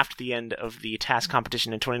competition after the end of the task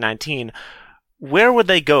competition in 2019, where would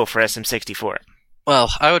they go for SM64? Well,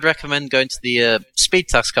 I would recommend going to the Speed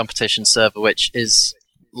Task Competition server, which is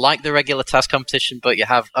like the regular task competition, but you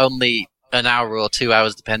have only an hour or 2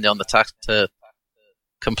 hours, depending on the task, to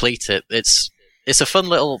complete it. It's a fun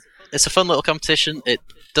little competition. It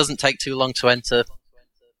doesn't take too long to enter.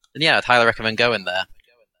 And yeah, I'd highly recommend going there.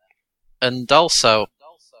 And also,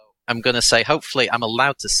 I'm going to say, hopefully I'm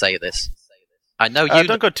allowed to say this. I know you...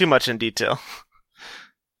 Don't go too much in detail.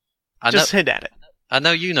 Just hint at it. I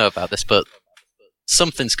know you know about this, but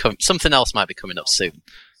something else might be coming up soon.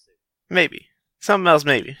 Maybe. Something else,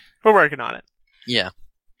 maybe. We're working on it. Yeah.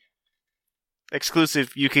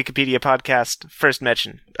 Exclusive Wikipedia podcast, first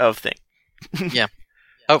mention of thing. Yeah.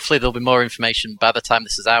 Hopefully there'll be more information by the time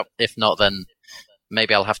this is out. If not, then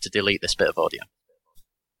maybe I'll have to delete this bit of audio.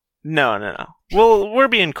 No. Well, we're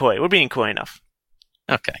being coy. We're being coy enough.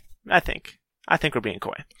 Okay. I think we're being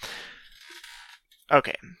coy.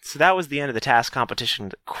 Okay, so that was the end of the task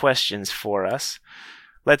competition questions for us.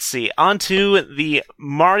 Let's see, on to the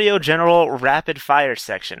Mario General Rapid Fire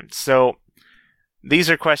section. So, these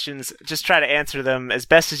are questions, just try to answer them as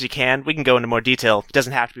best as you can. We can go into more detail, it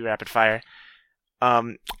doesn't have to be rapid fire.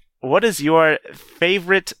 What is your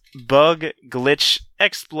favorite bug, glitch,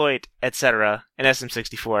 exploit, etc. in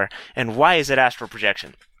SM64, and why is it Astral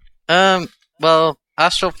Projection? Well,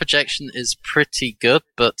 Astral Projection is pretty good,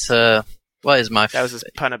 but, what is my... That was a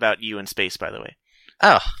pun about you in space, by the way.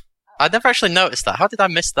 Oh, I never actually noticed that. How did I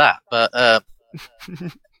miss that? But,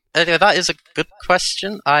 anyway, that is a good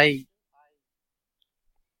question.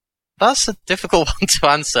 That's a difficult one to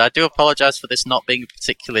answer. I do apologize for this not being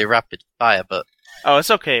particularly rapid fire, but... Oh, it's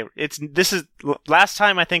okay. Last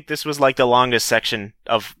time I think this was like the longest section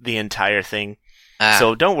of the entire thing.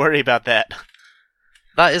 So don't worry about that.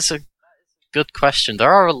 That is a good question.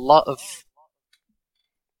 There's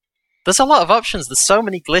a lot of options. There's so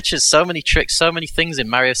many glitches, so many tricks, so many things in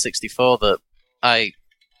Mario 64 that I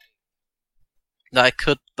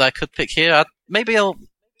could pick here.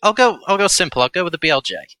 I'll go simple. I'll go with the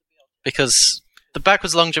BLJ because the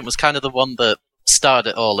backwards long jump was kind of the one that started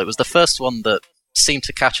it all. It was the first one that seemed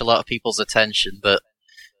to catch a lot of people's attention, that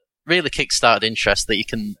really kick-started interest, that you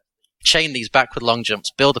can chain these backward long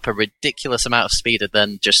jumps, build up a ridiculous amount of speed, and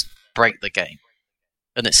then just break the game.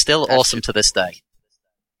 And it's still awesome to this day.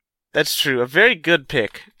 That's true. A very good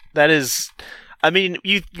pick. That is... I mean,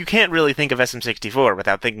 you can't really think of SM64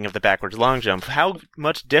 without thinking of the backwards long jump. How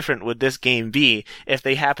much different would this game be if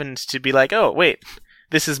they happened to be like, oh, wait,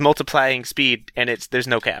 this is multiplying speed and there's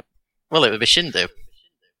no cap? Well, it would be Shindo.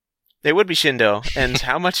 It would be Shindo. And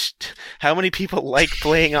how many people like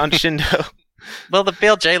playing on Shindo? Well, the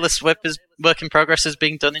BLJ-less whip is work in progress is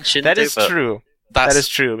being done in Shindo. That is true. That is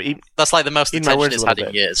true. That's like the most attention it's had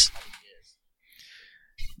in years.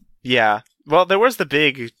 Yeah. Well, there was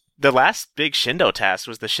the last big Shindo task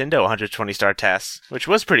was the Shindo 120-star task, which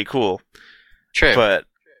was pretty cool. True. But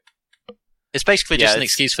it's basically just an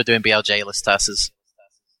excuse for doing BLJ-less tasks.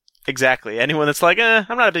 Exactly. Anyone that's like,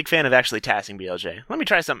 I'm not a big fan of actually tasking BLJ. Let me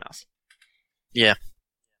try something else. Yeah.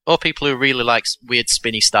 Or people who really like weird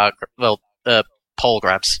spinny star... pole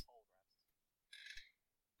grabs.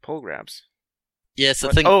 Pole grabs? Yeah, it's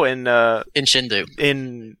the thing... Oh, in Shindo.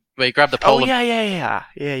 In... Where you grab the pole... Oh, yeah.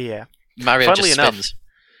 Mario Funnily just enough, spins.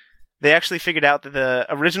 They actually figured out that the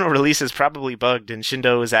original release is probably bugged, and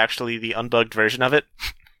Shindo is actually the unbugged version of it,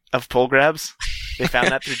 of pole grabs. They found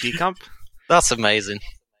that through decomp. That's amazing.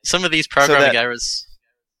 Some of these programming errors...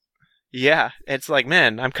 Yeah, it's like,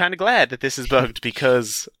 man, I'm kind of glad that this is bugged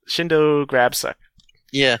because Shindo grabs suck.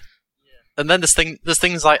 Yeah. And then there's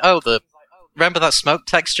things like, remember that smoke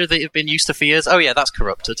texture that you've been used to for years? Oh yeah, that's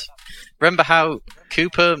corrupted. Remember how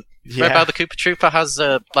Remember how the Koopa Trooper has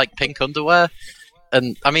like pink underwear?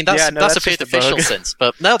 And I mean that's appeared official since,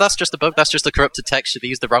 but no, that's just a bug. That's just a corrupted texture. They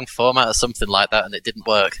used the wrong format or something like that, and it didn't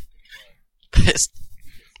work.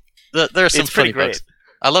 There are some funny bugs.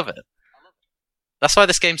 I love it. That's why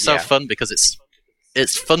this game's so fun, because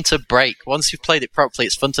it's fun to break. Once you've played it properly,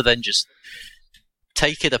 it's fun to then just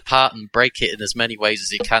take it apart and break it in as many ways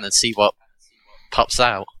as you can and see what pops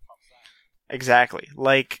out. Exactly.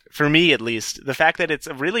 Like, for me at least, the fact that it's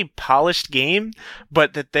a really polished game,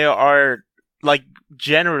 but that there are, like,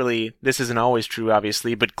 generally, this isn't always true,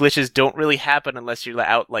 obviously, but glitches don't really happen unless you're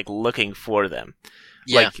out, like, looking for them.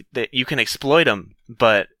 Yeah. Like, that you can exploit them,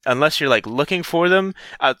 but unless you're, like, looking for them,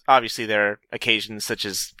 obviously there are occasions such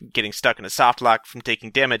as getting stuck in a soft lock from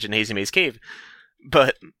taking damage in Hazy Maze Cave,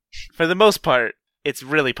 but for the most part, it's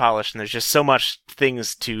really polished, and there's just so much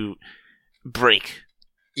things to break.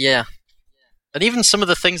 Yeah. And even some of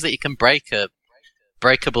the things that you can break are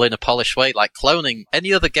breakable in a polished way, like cloning.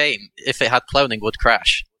 Any other game, if it had cloning, would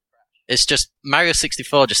crash. It's just Mario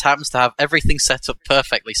 64 just happens to have everything set up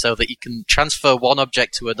perfectly so that you can transfer one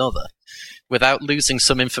object to another without losing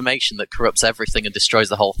some information that corrupts everything and destroys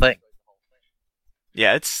the whole thing.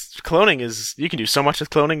 Yeah, cloning is, you can do so much with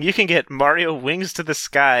cloning. You can get Mario wings to the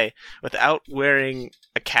sky without wearing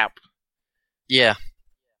a cap. Yeah.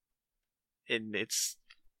 And it's,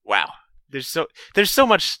 wow. There's so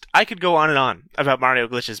much, I could go on and on about Mario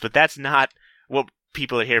glitches, but that's not what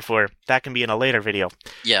people are here for. That can be in a later video.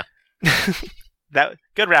 Yeah. That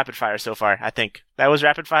good rapid fire so far, I think. That was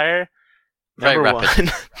rapid fire. Very rapid.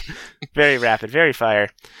 1. Very rapid, very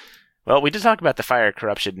fire. Well, we did talk about the fire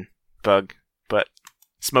corruption bug, but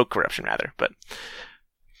smoke corruption rather. But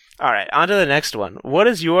all right, on to the next one. What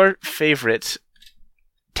is your favorite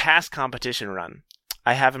task competition run?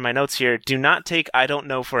 I have in my notes here, do not take I don't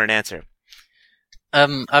know for an answer.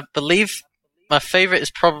 I believe my favorite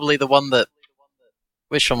is probably the one that,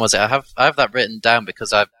 which one was it? I have that written down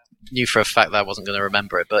because I knew for a fact that I wasn't going to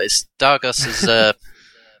remember it, but it's Dargos's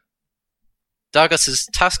Dargos's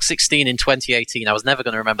Task 16 in 2018. I was never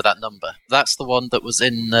going to remember that number. That's the one that was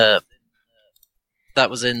in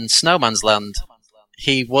Snowman's Land.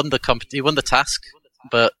 He won the task,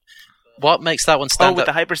 but what makes that one stand out? Oh, with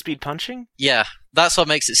the hyperspeed punching? Yeah, that's what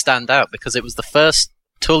makes it stand out, because it was the first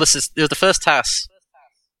task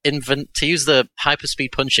to use the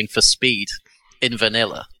hyperspeed punching for speed in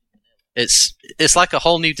vanilla. It's like a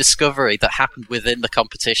whole new discovery that happened within the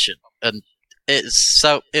competition, and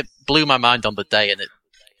it blew my mind on the day, and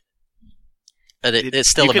it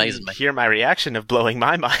still amazes me. You can hear my reaction of blowing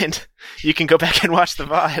my mind. You can go back and watch the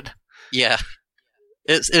VOD. Yeah,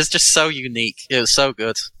 it's just so unique. It was so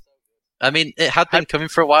good. I mean, it had been coming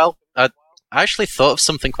for a while. I actually thought of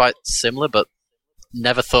something quite similar, but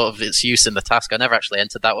never thought of its use in the task. I never actually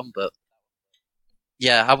entered that one, but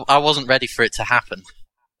yeah, I wasn't ready for it to happen.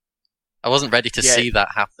 I wasn't ready to see that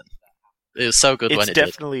happen. It was so good when it did.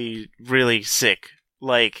 It's definitely really sick.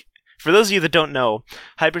 Like, for those of you that don't know,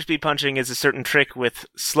 hyperspeed punching is a certain trick with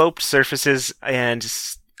sloped surfaces and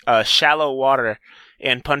shallow water,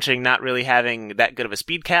 and punching not really having that good of a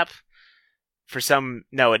speed cap.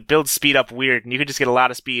 It builds speed up weird, and you can just get a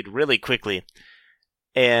lot of speed really quickly.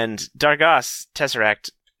 And Dargos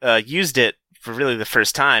Tesseract used it for really the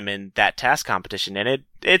first time in that task competition, and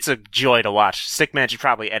it's a joy to watch. Stickman should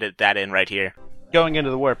probably edit that in right here. Going into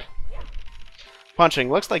the warp. Punching.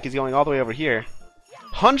 Looks like he's going all the way over here.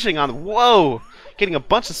 Punching on... Whoa! Getting a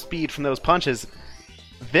bunch of speed from those punches.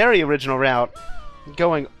 Very original route.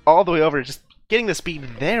 Going all the way over, just getting the speed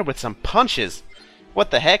there with some punches.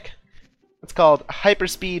 What the heck? It's called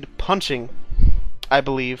hyperspeed punching, I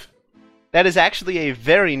believe. That is actually a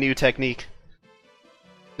very new technique.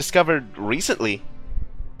 Discovered recently.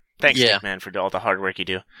 Thanks, Stickman, for all the hard work you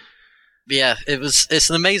do. Yeah, it's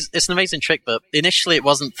an amazing trick, but initially it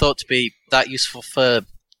wasn't thought to be that useful for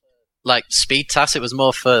like speed tasks. It was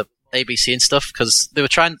more for ABC and stuff, because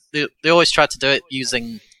they always tried to do it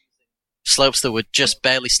using slopes that were just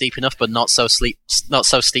barely steep enough, but not so steep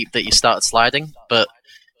that you started sliding. But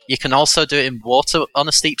you can also do it in water on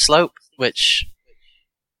a steep slope, which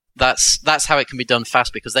that's how it can be done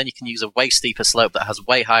fast, because then you can use a way steeper slope that has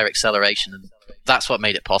way higher acceleration, and that's what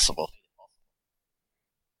made it possible.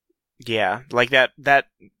 Yeah, like that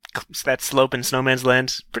slope in Snowman's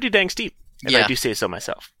Land, pretty dang steep, if I do say so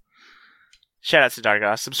myself. Shoutouts to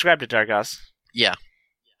Dargos. Subscribe to Dargos. Yeah,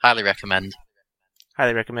 highly recommend.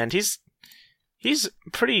 Highly recommend. He's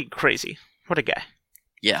pretty crazy. What a guy.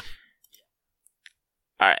 Yeah.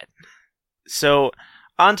 All right. So,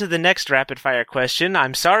 on to the next rapid fire question.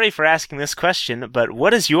 I'm sorry for asking this question, but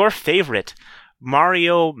what is your favorite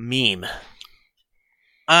Mario meme?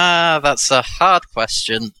 That's a hard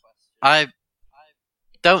question. I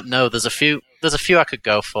don't know. There's a few I could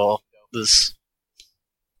go for. There's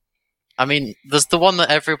the one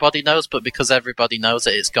that everybody knows, but because everybody knows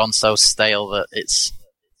it, it's gone so stale that it's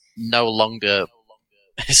no longer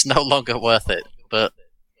worth it. But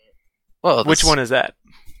which one is that?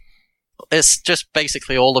 It's just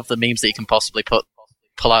basically all of the memes that you can possibly pull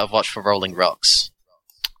out of Watch for Rolling Rocks.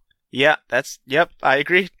 Yeah, I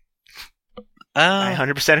agree. I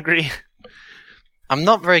 100% agree. I'm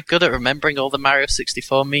not very good at remembering all the Mario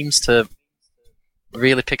 64 memes to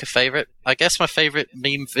really pick a favorite. I guess my favorite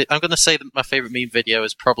meme. I'm going to say that my favorite meme video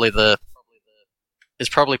is probably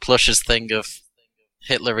Plush's thing of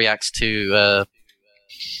Hitler reacts to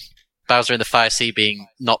Bowser in the Fire Sea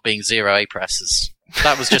not being zero A presses.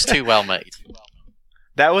 That was just too well made.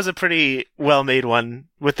 That was a pretty well made one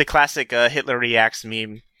with the classic Hitler reacts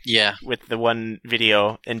meme. Yeah, with the one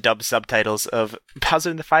video and dubbed subtitles of Bowser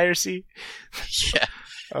in the Fire Sea. Yeah.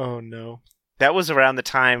 Oh no. That was around the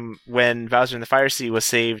time when Bowser in the Fire Sea was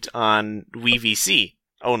saved on Wii VC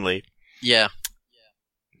only. Yeah.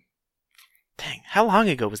 Dang, how long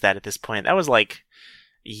ago was that at this point? That was like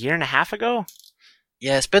a year and a half ago?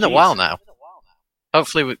 Yeah, it's been a while now.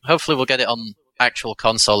 Hopefully we'll get it on actual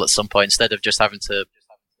console at some point instead of just having to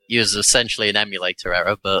use essentially an emulator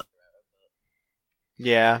error, but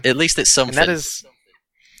yeah. At least it's something. And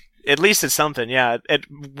at least it's something, yeah. At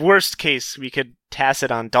worst case, we could TAS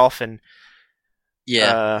it on Dolphin.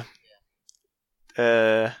 Yeah.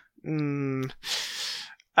 I don't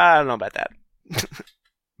know about that.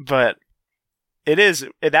 But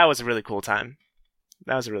that was a really cool time.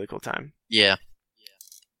 Yeah.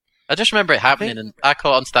 I just remember it happening, and I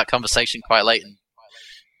caught onto that conversation quite late, and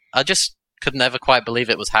I just could never quite believe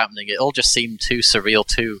it was happening. It all just seemed too surreal,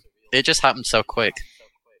 it just happened so quick.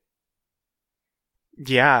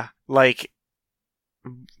 Yeah, like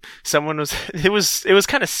someone was. It was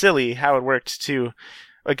kind of silly how it worked too.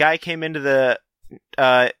 A guy came into the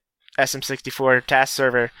SM64 TAS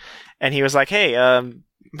server, and he was like, "Hey,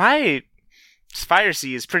 my Fire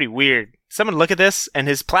Sea is pretty weird. Someone look at this," and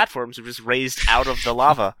his platforms were just raised out of the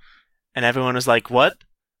lava, and everyone was like, "What?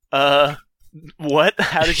 What?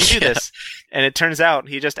 How did you do this?" And it turns out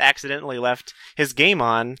he just accidentally left his game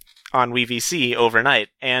on Wii VC overnight,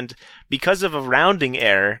 and because of a rounding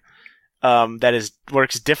error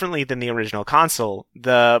works differently than the original console,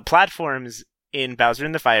 the platforms in Bowser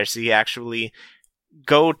in the Fire Sea actually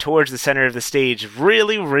go towards the center of the stage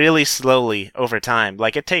really, really slowly over time.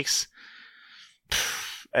 Like it takes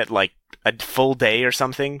at like a full day or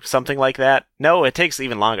something like that. No, it takes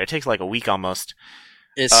even longer. It takes like a week almost.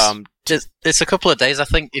 It's a couple of days, I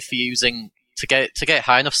think, if you're using to get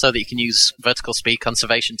high enough so that you can use vertical speed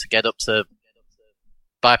conservation to get up to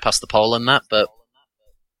bypass the pole and that. But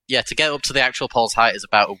yeah, to get up to the actual pole's height is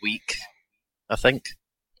about a week, I think.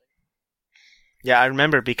 Yeah, I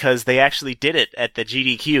remember because they actually did it at the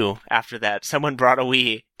GDQ after that. Someone brought a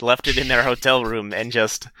Wii, left it in their hotel room, and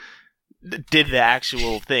just did the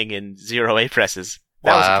actual thing in 0A presses.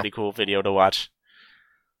 That was a pretty cool video to watch.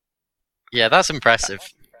 Yeah, that's impressive.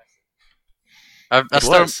 I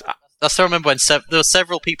still remember when there were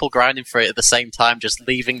several people grinding for it at the same time, just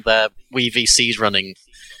leaving their Wii VCs running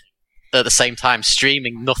at the same time,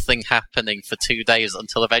 streaming, nothing happening for 2 days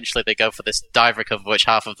until eventually they go for this dive recover, which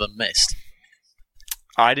half of them missed.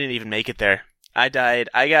 Oh, I didn't even make it there. I died.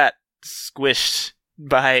 I got squished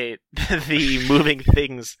by the moving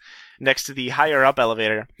things next to the higher up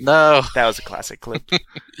elevator. No. That was a classic clip.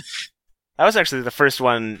 I was actually the first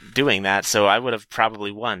one doing that, so I would have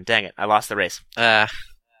probably won. Dang it, I lost the race. Yeah,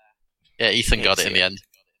 Ethan got it in the end.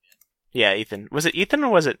 Yeah, Ethan. Was it Ethan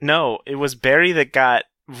or was it... No, it was Barry that got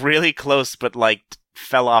really close but, like,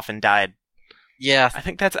 fell off and died. Yeah. I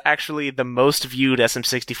think that's actually the most viewed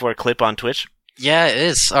SM64 clip on Twitch. Yeah, it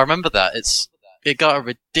is. I remember that. It got a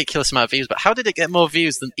ridiculous amount of views, but how did it get more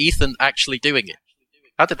views than Ethan actually doing it?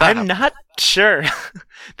 How did that happen? I'm not sure.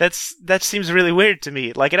 That seems really weird to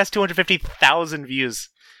me. Like, it has 250,000 views.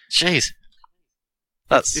 Jeez.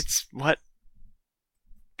 It's what?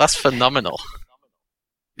 That's phenomenal.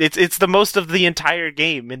 It's the most of the entire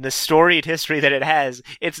game in the storied history that it has.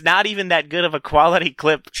 It's not even that good of a quality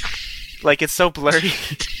clip. Like, it's so blurry.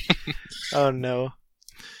 Oh, no.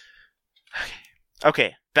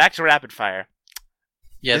 Okay, back to rapid fire.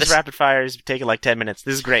 Yeah, this rapid fire is taking like 10 minutes.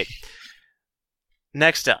 This is great.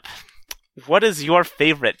 Next up, what is your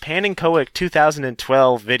favorite Pan-Inchoate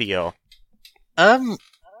 2012 video?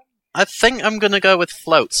 I think I'm gonna go with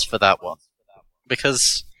Floats for that one.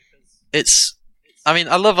 because it's... I mean,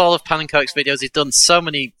 I love all of Panankok's videos. He's done so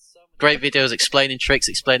many great videos explaining tricks,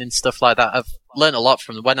 explaining stuff like that. I've learned a lot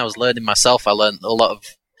from them. When I was learning myself, I learned a lot of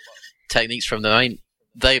techniques from them. I mean,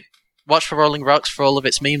 they Watch for Rolling Rocks, for all of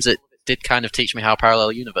its memes, it did kind of teach me how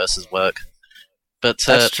parallel universes work. But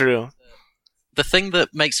that's true. The thing that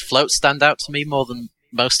makes Float stand out to me more than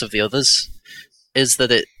most of the others is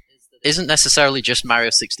that it isn't necessarily just Mario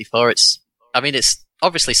 64. It's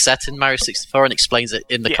obviously set in Mario 64 and explains it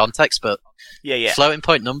in the context, but floating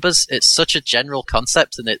point numbers, it's such a general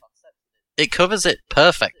concept, and it covers it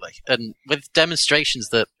perfectly. And with demonstrations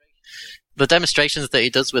the demonstrations that he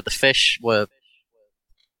does with the fish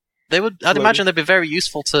I'd imagine they'd be very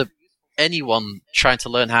useful to anyone trying to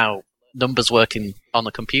learn how numbers work on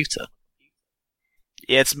a computer.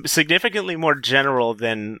 Yeah, it's significantly more general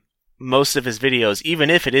than most of his videos, even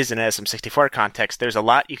if it is in an SM64 context. There's a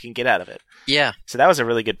lot you can get out of it. Yeah. So that was a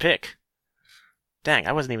really good pick. Dang,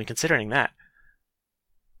 I wasn't even considering that.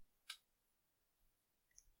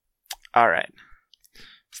 All right.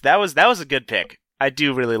 So that was a good pick. I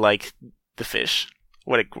do really like the fish.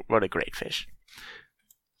 What a great fish.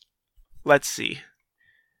 Let's see.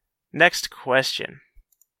 Next question.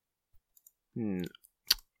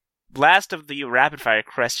 Last of the rapid fire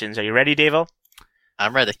questions. Are you ready, Davo?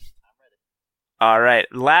 I'm ready. All right.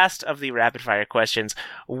 Last of the rapid fire questions.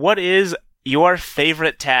 What is your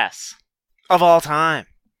favorite TAS of all time?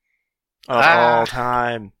 All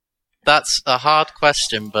time. That's a hard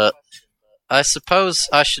question, but I suppose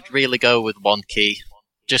I should really go with One Key,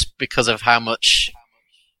 just because of how much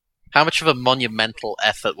of a monumental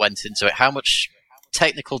effort went into it, how much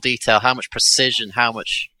technical detail, how much precision, how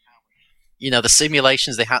much, the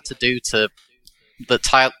simulations they had to do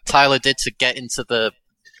that Tyler did to get into the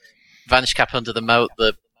Vanish Cap under the moat,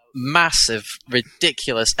 the massive,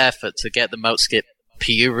 ridiculous effort to get the moat skip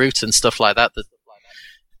PU route and stuff like that.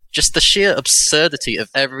 Just the sheer absurdity of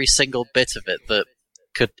every single bit of it that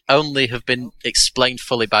could only have been explained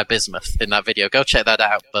fully by Bismuth in that video. Go check that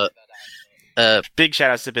out. But big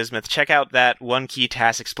shout outs to Bismuth. Check out that One Key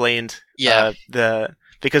TAS explained. Yeah.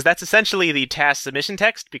 Because that's essentially the TAS submission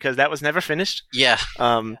text, because that was never finished. Yeah.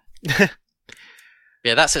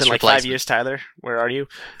 Yeah, that's its like replacement. 5 years, Tyler. Where are you?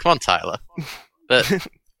 Come on, Tyler. But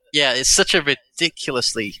yeah, it's such a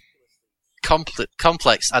ridiculously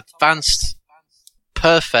complex, advanced,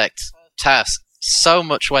 perfect task. So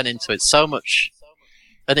much went into it, so much,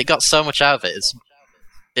 and it got so much out of it.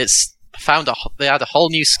 They had a whole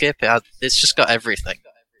new skip. It's just got everything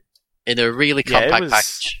in a really compact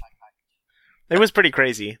package. It was pretty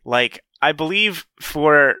crazy. Like, I believe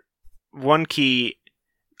for One Key,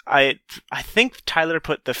 I think Tyler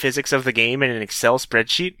put the physics of the game in an Excel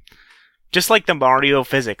spreadsheet, just like the Mario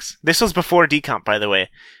physics. This was before decomp, by the way.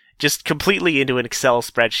 Just completely into an Excel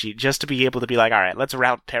spreadsheet, just to be able to be like, all right, let's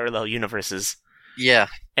route parallel universes. Yeah.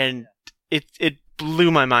 And it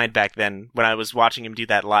blew my mind back then when I was watching him do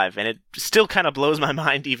that live, and it still kind of blows my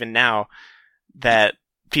mind even now that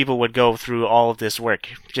people would go through all of this work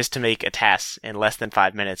just to make a TAS in less than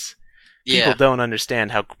 5 minutes. Yeah. People don't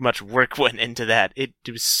understand how much work went into that. It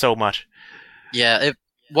was so much. Yeah,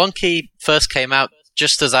 One Key first came out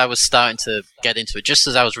just as I was starting to get into it, just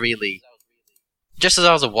as I was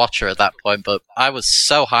a watcher at that point, but I was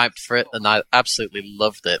so hyped for it, and I absolutely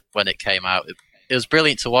loved it when it came out. It was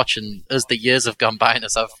brilliant to watch, and as the years have gone by and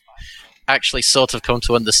as I've actually sort of come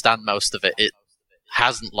to understand most of it, it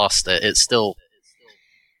hasn't lost it. It's still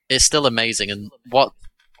amazing, and what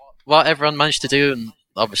everyone managed to do, and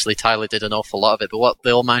obviously Tyler did an awful lot of it, but what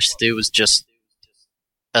they all managed to do was just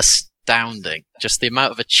astounding. Just the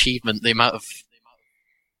amount of achievement, the amount of...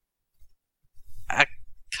 I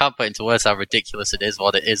can't put into words how ridiculous it is,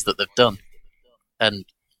 what it is that they've done. And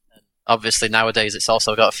obviously nowadays it's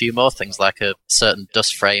also got a few more things, like a certain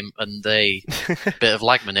dust frame and a bit of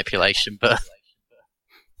lag manipulation, but...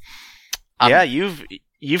 yeah,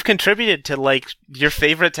 you've contributed to, like, your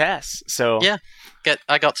favorite tasks, so... Yeah,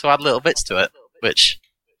 I got to add little bits to it, which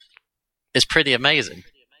is pretty amazing.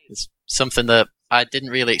 It's something that I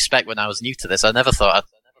didn't really expect when I was new to this. I never thought I'd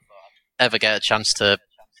ever get a chance to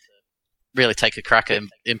really take a crack at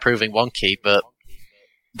improving One Key, but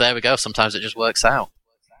there we go. Sometimes it just works out.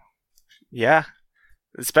 Yeah,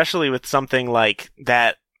 especially with something like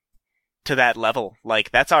that to that level.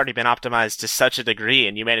 Like, that's already been optimized to such a degree,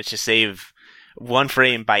 and you managed to save one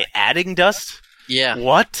frame by adding dust? Yeah.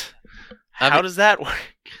 What? How does that work?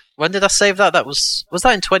 When did I save that? Was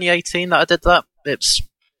that in 2018 that I did that?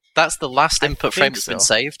 That's the last input frame that's been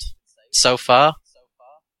saved so far.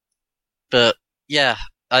 But yeah,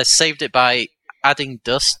 I saved it by adding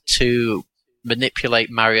dust to manipulate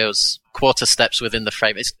Mario's quarter steps within the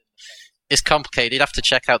frame. it's complicated. You'd have to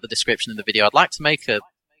check out the description in the video. I'd like to make a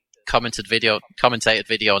commentated video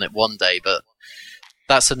on it one day, but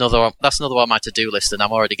that's another one on my to-do list, and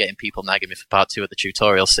I'm already getting people nagging me for part 2 of the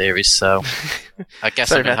tutorial series, so I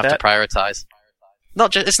guess I'm going to have to prioritize.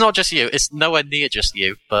 It's not just you. It's nowhere near just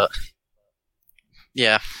you, but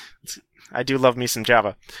yeah. I do love me some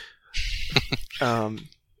Java.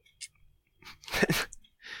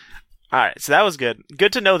 Alright, so that was good.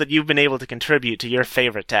 Good to know that you've been able to contribute to your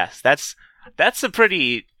favorite test. That's a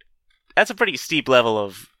pretty steep level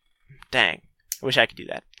of dang. I wish I could do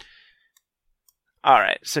that.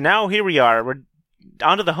 Alright, so now here we are. We're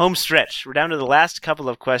on to the home stretch. We're down to the last couple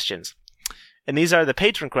of questions. And these are the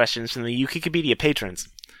patron questions from the Ukikipedia patrons.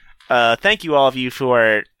 Thank you all of you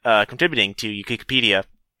for contributing to Ukikipedia.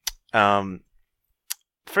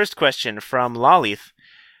 First question from Lolith.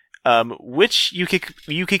 Which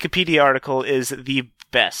Ukikipedia article is the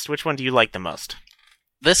best? Which one do you like the most?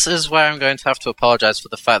 This is where I'm going to have to apologize for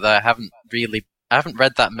the fact that I haven't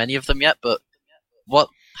read that many of them yet, but what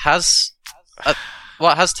has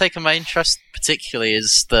taken my interest particularly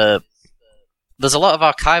is there's a lot of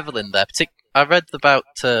archival in there. I read about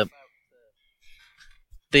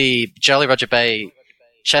the Jolly Roger Bay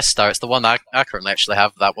chess star. It's the one I currently actually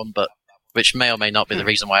have, that one, but which may or may not be the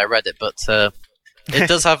reason why I read it, but it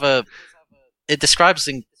does have it describes,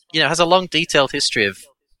 has a long detailed history of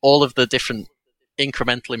all of the different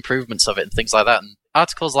incremental improvements of it and things like that, and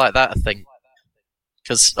articles like that, I think,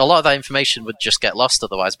 because a lot of that information would just get lost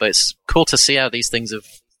otherwise, but it's cool to see how these things have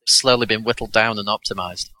slowly been whittled down and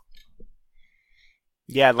optimized.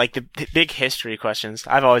 Yeah, like the big history questions.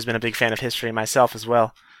 I've always been a big fan of history myself as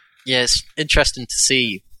well. Yeah, it's interesting to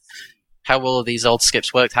see how all of these old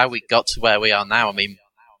skips worked, how we got to where we are now. I mean,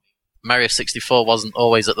 Mario 64 wasn't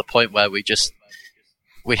always at the point where we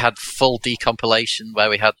had full decompilation, where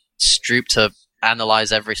we had Stroop to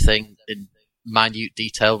analyze everything in minute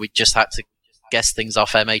detail. We just had to guess things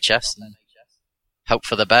off MHS and hope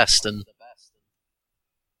for the best, and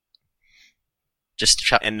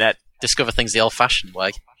discover things the old-fashioned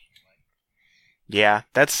way. Yeah,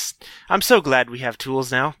 I'm so glad we have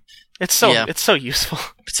tools now. It's so useful.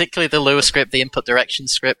 Particularly the Lua script, the input direction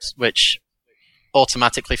script, which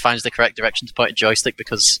automatically finds the correct direction to point a joystick,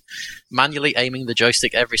 because manually aiming the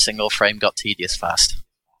joystick every single frame got tedious fast.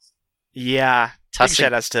 Yeah, big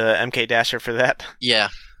shout-outs to MK Dasher for that. Yeah,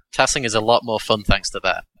 tassing is a lot more fun thanks to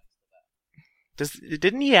that.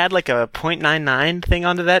 Didn't he add like a .99 thing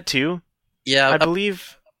onto that too? Yeah, I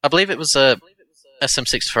believe it was a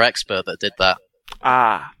SM6 for Expert that did that.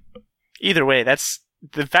 Either way, that's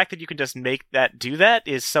the fact that you can just make that do that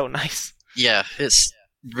is so nice. Yeah, it's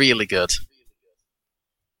really good.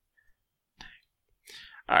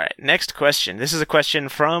 Alright, next question. This is a question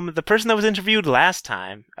from the person that was interviewed last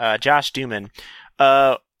time, Josh Duman.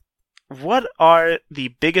 What are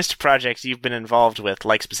the biggest projects you've been involved with,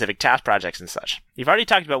 like specific task projects and such? You've already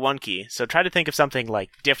talked about OneKey, so try to think of something like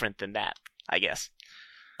different than that, I guess.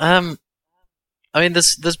 I mean,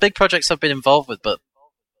 there's big projects I've been involved with, but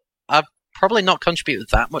I've probably not contributed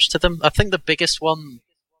that much to them. I think the biggest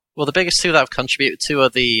two that I've contributed to are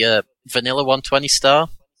the Vanilla 120 star,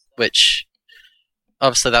 which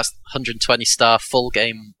obviously that's 120 star full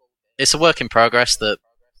game. It's a work in progress that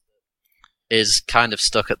is kind of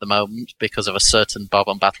stuck at the moment because of a certain Bob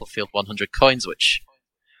on Battlefield 100 coins, which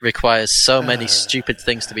requires so many stupid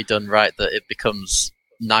things to be done right that it becomes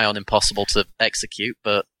nigh on impossible to execute.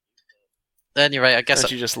 But at any rate, I guess...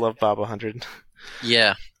 Don't you just love Bob 100?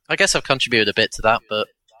 Yeah, I guess I've contributed a bit to that, but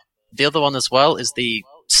the other one as well is the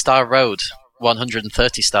Star Road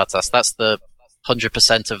 130 star task. That's the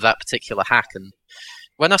 100% of that particular hack. And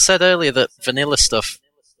when I said earlier that vanilla stuff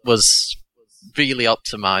was really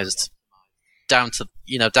optimized down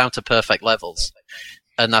to perfect levels,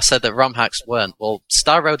 and I said that ROM hacks weren't, well,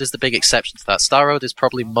 Star Road is the big exception to that. Star Road is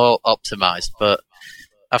probably more optimized, but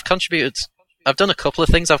I've done a couple of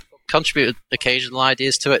things. I've contributed occasional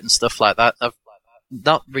ideas to it and stuff like that. I've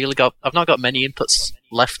not got many inputs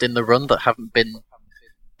left in the run that haven't been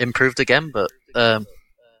improved again, but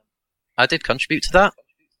I did contribute to that.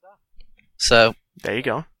 So there you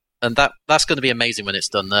go. And that's going to be amazing when it's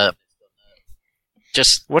done.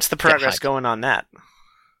 What's the progress going on that?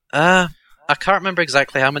 I can't remember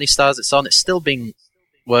exactly how many stars it's on. It's still being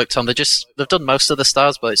worked on. They've done most of the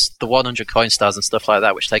stars, but it's the 100 coin stars and stuff like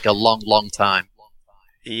that, which take a long, long time.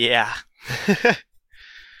 Yeah.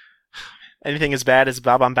 Anything as bad as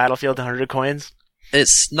Bob on Battlefield 100 coins?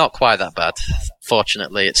 It's not quite that bad.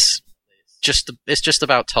 Fortunately, it's just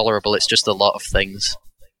about tolerable. It's just a lot of things.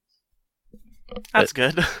 That's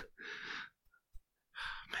good. Man,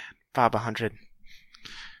 Bob 100.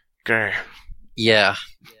 Grr. Yeah.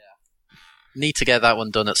 need to get that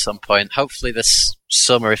one done at some point. Hopefully this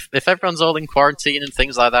summer, if everyone's all in quarantine and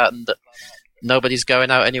things like that, and nobody's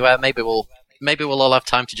going out anywhere, maybe we'll all have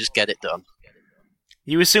time to just get it done.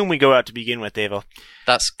 You assume we go out to begin with, Dave.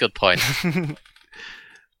 That's a good point.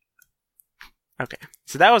 Okay,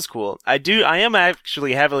 so that was cool. I am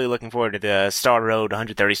actually heavily looking forward to the Star Road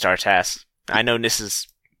 130 star tasks. I know Nis has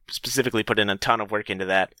specifically put in a ton of work into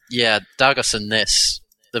that. Yeah, Dargos and Nis.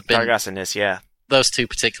 Dargos and Nis, yeah. Those two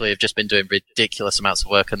particularly have just been doing ridiculous amounts of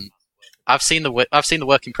work, and I've seen the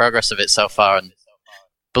work in progress of it so far, and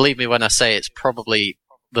believe me when I say it's probably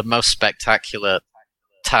the most spectacular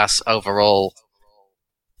task overall,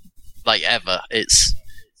 like ever.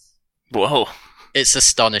 Whoa. It's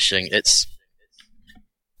astonishing. It's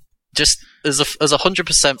just as a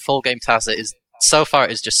 100% full game task. It is so far.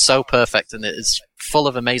 It is just so perfect, and it is full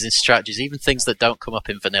of amazing strategies, even things that don't come up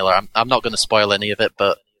in vanilla. I'm not going to spoil any of it,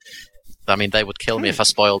 but I mean they would kill me if I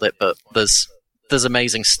spoiled it. But there's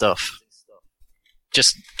amazing stuff.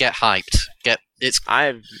 Just get hyped.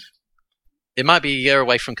 It might be a year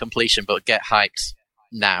away from completion, but get hyped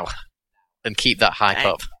now and keep that hype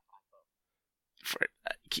up.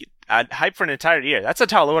 Hype for an entire year. That's a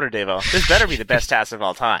tall order, Davo. This better be the best task of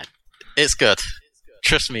all time. It's good.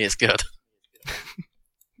 Trust me, it's good.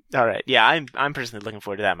 All right. Yeah, I'm personally looking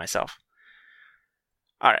forward to that myself.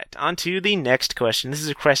 All right. On to the next question. This is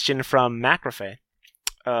a question from Macrofe.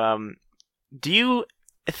 Do you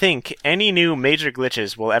think any new major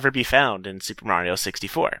glitches will ever be found in Super Mario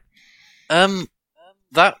 64?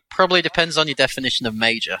 That probably depends on your definition of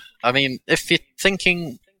major. I mean, if you're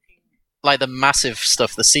thinking like the massive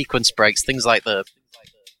stuff, the sequence breaks, things like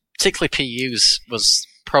particularly PUs was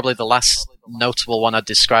probably the last notable one I'd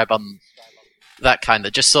describe on that kind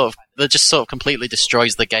that just sort of completely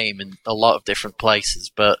destroys the game in a lot of different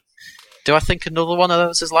places. But do I think another one of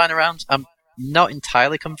those is lying around? I'm not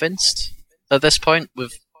entirely convinced at this point.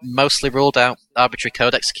 We've mostly ruled out arbitrary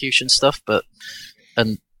code execution stuff,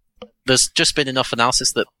 and there's just been enough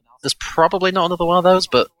analysis that there's probably not another one of those,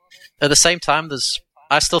 but at the same time,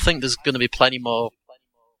 I still think there's going to be plenty more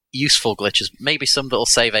useful glitches. Maybe some that'll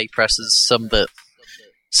save A presses, some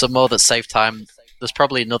more that save time. There's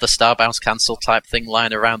probably another star bounce cancel type thing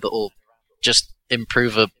lying around that'll just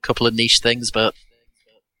improve a couple of niche things, but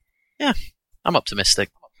yeah, I'm optimistic.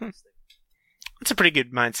 That's a pretty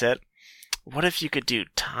good mindset. What if you could do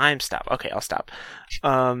time stop? Okay, I'll stop.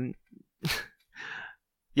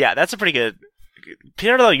 Yeah, that's a pretty good...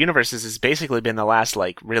 Parallel Universes has basically been the last,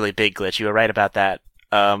 really big glitch. You were right about that.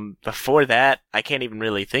 Before that, I can't even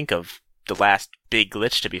really think of the last big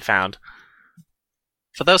glitch to be found.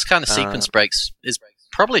 For those kind of sequence breaks, is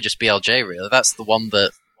probably just BLJ, really. That's the one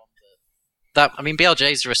that... I mean,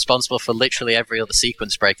 BLJ is responsible for literally every other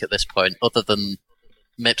sequence break at this point, other than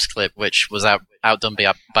Mips Clip, which was outdone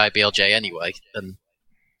by BLJ anyway. And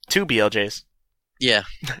 2 BLJs. Yeah.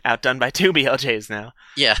 Outdone by 2 BLJs now.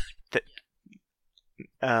 Yeah.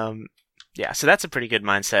 Yeah, so that's a pretty good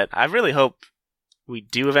mindset. I really hope we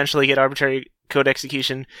do eventually get arbitrary code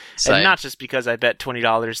execution. Same. And not just because I bet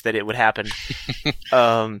 $20 that it would happen.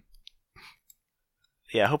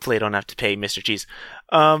 Yeah, hopefully I don't have to pay Mr. Cheese.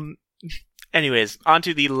 Anyways, on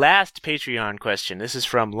to the last Patreon question. This is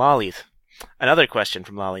from Lolith. Another question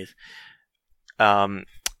from Lolith.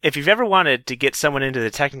 If you've ever wanted to get someone into the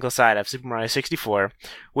technical side of Super Mario 64,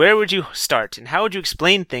 where would you start, and how would you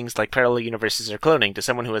explain things like parallel universes or cloning to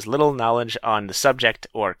someone who has little knowledge on the subject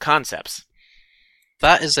or concepts?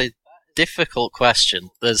 That is a difficult question.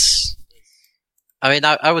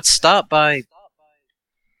 I would start by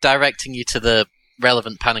directing you to the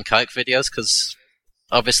relevant Pan and Kike videos, because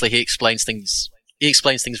obviously he explains things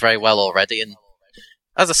very well already, and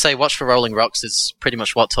as I say, Watch for Rolling Rocks is pretty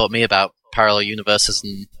much what taught me about parallel universes,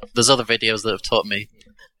 and there's other videos that have taught me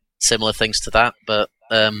similar things to that, but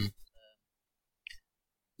in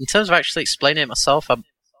terms of actually explaining it myself, I'm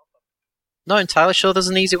not entirely sure there's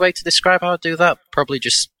an easy way to describe how I do that. Probably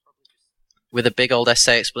just with a big old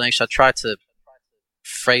essay explanation. I try to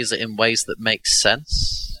phrase it in ways that make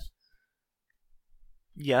sense.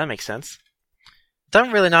 Yeah, that makes sense.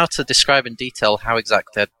 Don't really know how to describe in detail how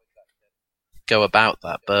exactly I'd go about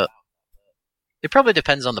that, but it probably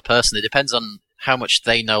depends on the person. It depends on how much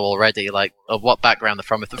they know already, of what background they're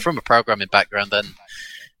from. If they're from a programming background, then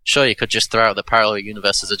sure, you could just throw out the parallel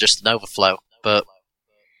universes as just an overflow. But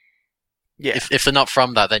yeah, if they're not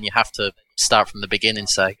from that, then you have to start from the beginning,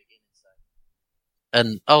 say.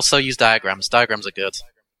 And also use diagrams. Diagrams are good.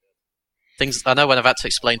 I know when I've had to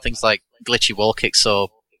explain things like glitchy wall kicks or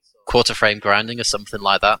quarter frame grinding or something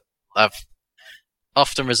like that, I've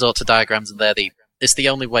often resort to diagrams, and it's the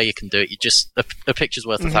only way you can do it. A picture's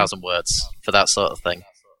worth 1,000 words for that sort of thing.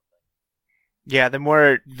 Yeah, the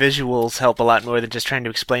more visuals help a lot more than just trying to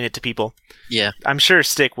explain it to people. Yeah. I'm sure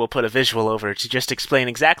Stick will put a visual over to just explain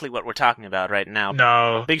exactly what we're talking about right now.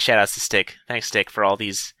 No. Big shout outs to Stick. Thanks, Stick, for all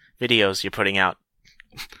these videos you're putting out.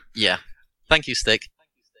 Yeah. Thank you, Stick.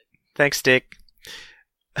 Thanks, Stick.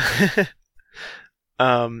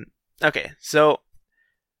 Okay, so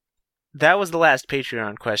that was the last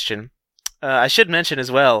Patreon question. I should mention as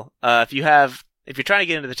well, if you're trying to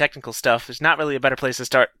get into the technical stuff, there's not really a better place to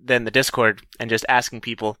start than the Discord and just asking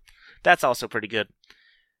people. That's also pretty good.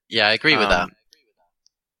 Yeah, I agree with that.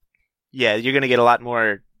 Yeah, you're going to get a lot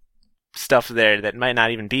more stuff there that might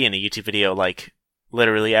not even be in a YouTube video, like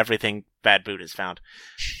literally everything Bad Boot has found.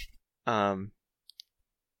 Yeah,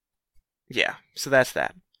 so that's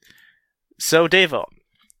that. So, Davo,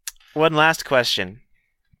 one last question.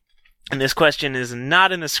 And this question is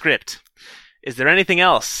not in the script. Is there anything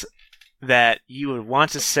else that you would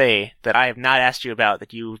want to say that I have not asked you about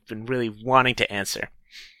that you've been really wanting to answer?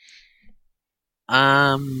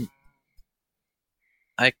 I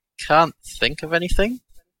can't think of anything.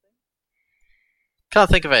 Can't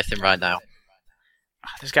think of anything right now.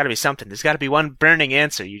 There's got to be something. There's got to be one burning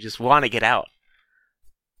answer you just want to get out.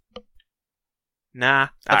 Nah,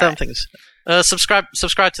 I don't think so. Subscribe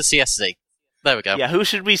to CSZ. There we go. Yeah, who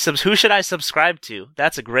should I subscribe to?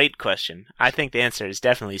 That's a great question. I think the answer is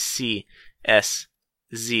definitely CSZ.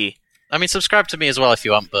 I mean, subscribe to me as well if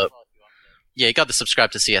you want, but yeah, you got to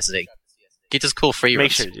subscribe to CSZ. He does cool free runs.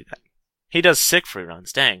 Make sure to do that. He does sick free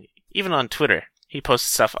runs. Dang, even on Twitter, he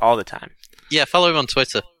posts stuff all the time. Yeah, follow him on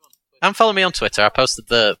Twitter. And follow me on Twitter. That's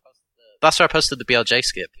where I posted the BLJ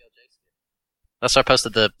skip. That's where I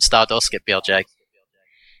posted the Stardoor skip BLJ.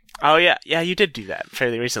 Oh, yeah, you did do that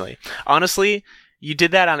fairly recently. Honestly, you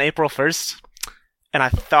did that on April 1st, and I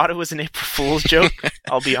thought it was an April Fool's joke,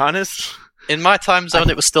 I'll be honest. In my time zone,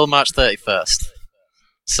 it was still March 31st.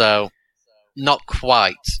 So, not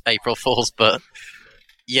quite April Fool's, but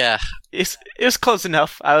yeah. It was close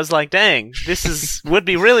enough. I was like, dang, would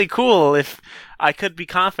be really cool if I could be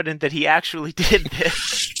confident that he actually did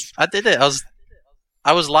this. I did it.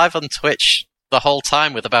 I was live on Twitch the whole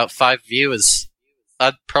time with about 5 viewers.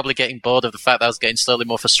 I'm probably getting bored of the fact that I was getting slowly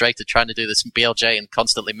more frustrated trying to do this BLJ and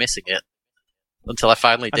constantly missing it until I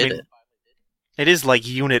finally did it. It is like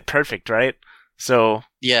unit perfect, right? So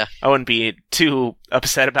yeah, I wouldn't be too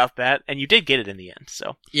upset about that. And you did get it in the end,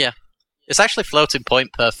 so yeah, it's actually floating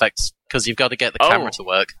point perfect because you've got to get the camera to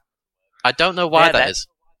work. I don't know why that is.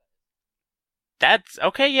 That's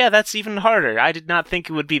okay. Yeah, that's even harder. I did not think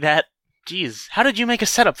it would be that. Jeez, how did you make a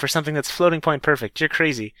setup for something that's floating point perfect? You're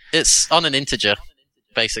crazy. It's on an integer.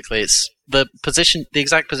 Basically, it's the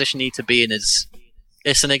exact position you need to be in it's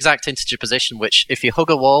an exact integer position, which if you hug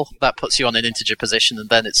a wall, that puts you on an integer position, and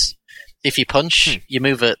then if you punch, you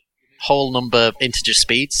move at whole number integer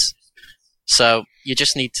speeds. So I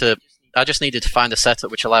just needed to find a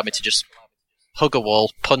setup which allowed me to just hug a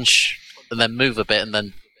wall, punch, and then move a bit, and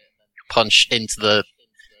then punch into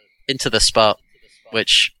the spot,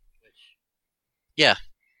 which, yeah.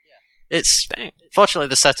 Fortunately,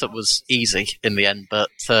 the setup was easy in the end, but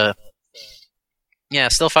yeah, I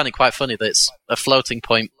still find it quite funny that it's a floating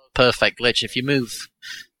point perfect glitch. If you move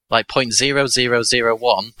like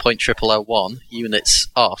 0.0001, 0.0001 units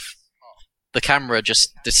off, the camera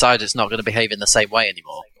just decides it's not going to behave in the same way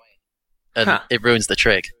anymore, and it ruins the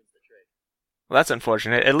trick. Well, that's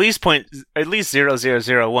unfortunate. At least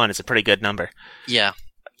 0.0001 is a pretty good number. Yeah,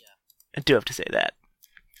 I do have to say that.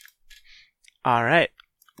 All right.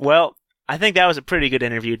 Well, I think that was a pretty good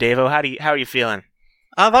interview, Davo. How are you feeling?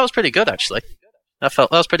 That was pretty good, actually. That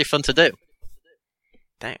was pretty fun to do.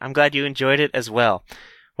 I'm glad you enjoyed it as well.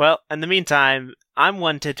 Well, in the meantime, I'm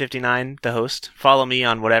 11059, the host. Follow me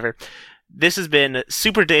on whatever. This has been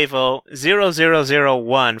Super Davo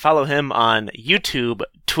 0001. Follow him on YouTube,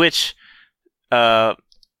 Twitch,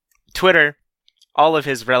 Twitter, all of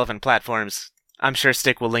his relevant platforms. I'm sure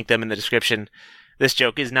Stick will link them in the description. This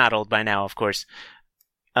joke is not old by now, of course.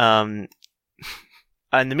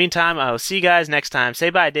 In the meantime, I'll see you guys next time.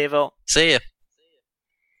 Say bye, Davo. See ya.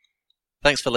 Thanks for listening.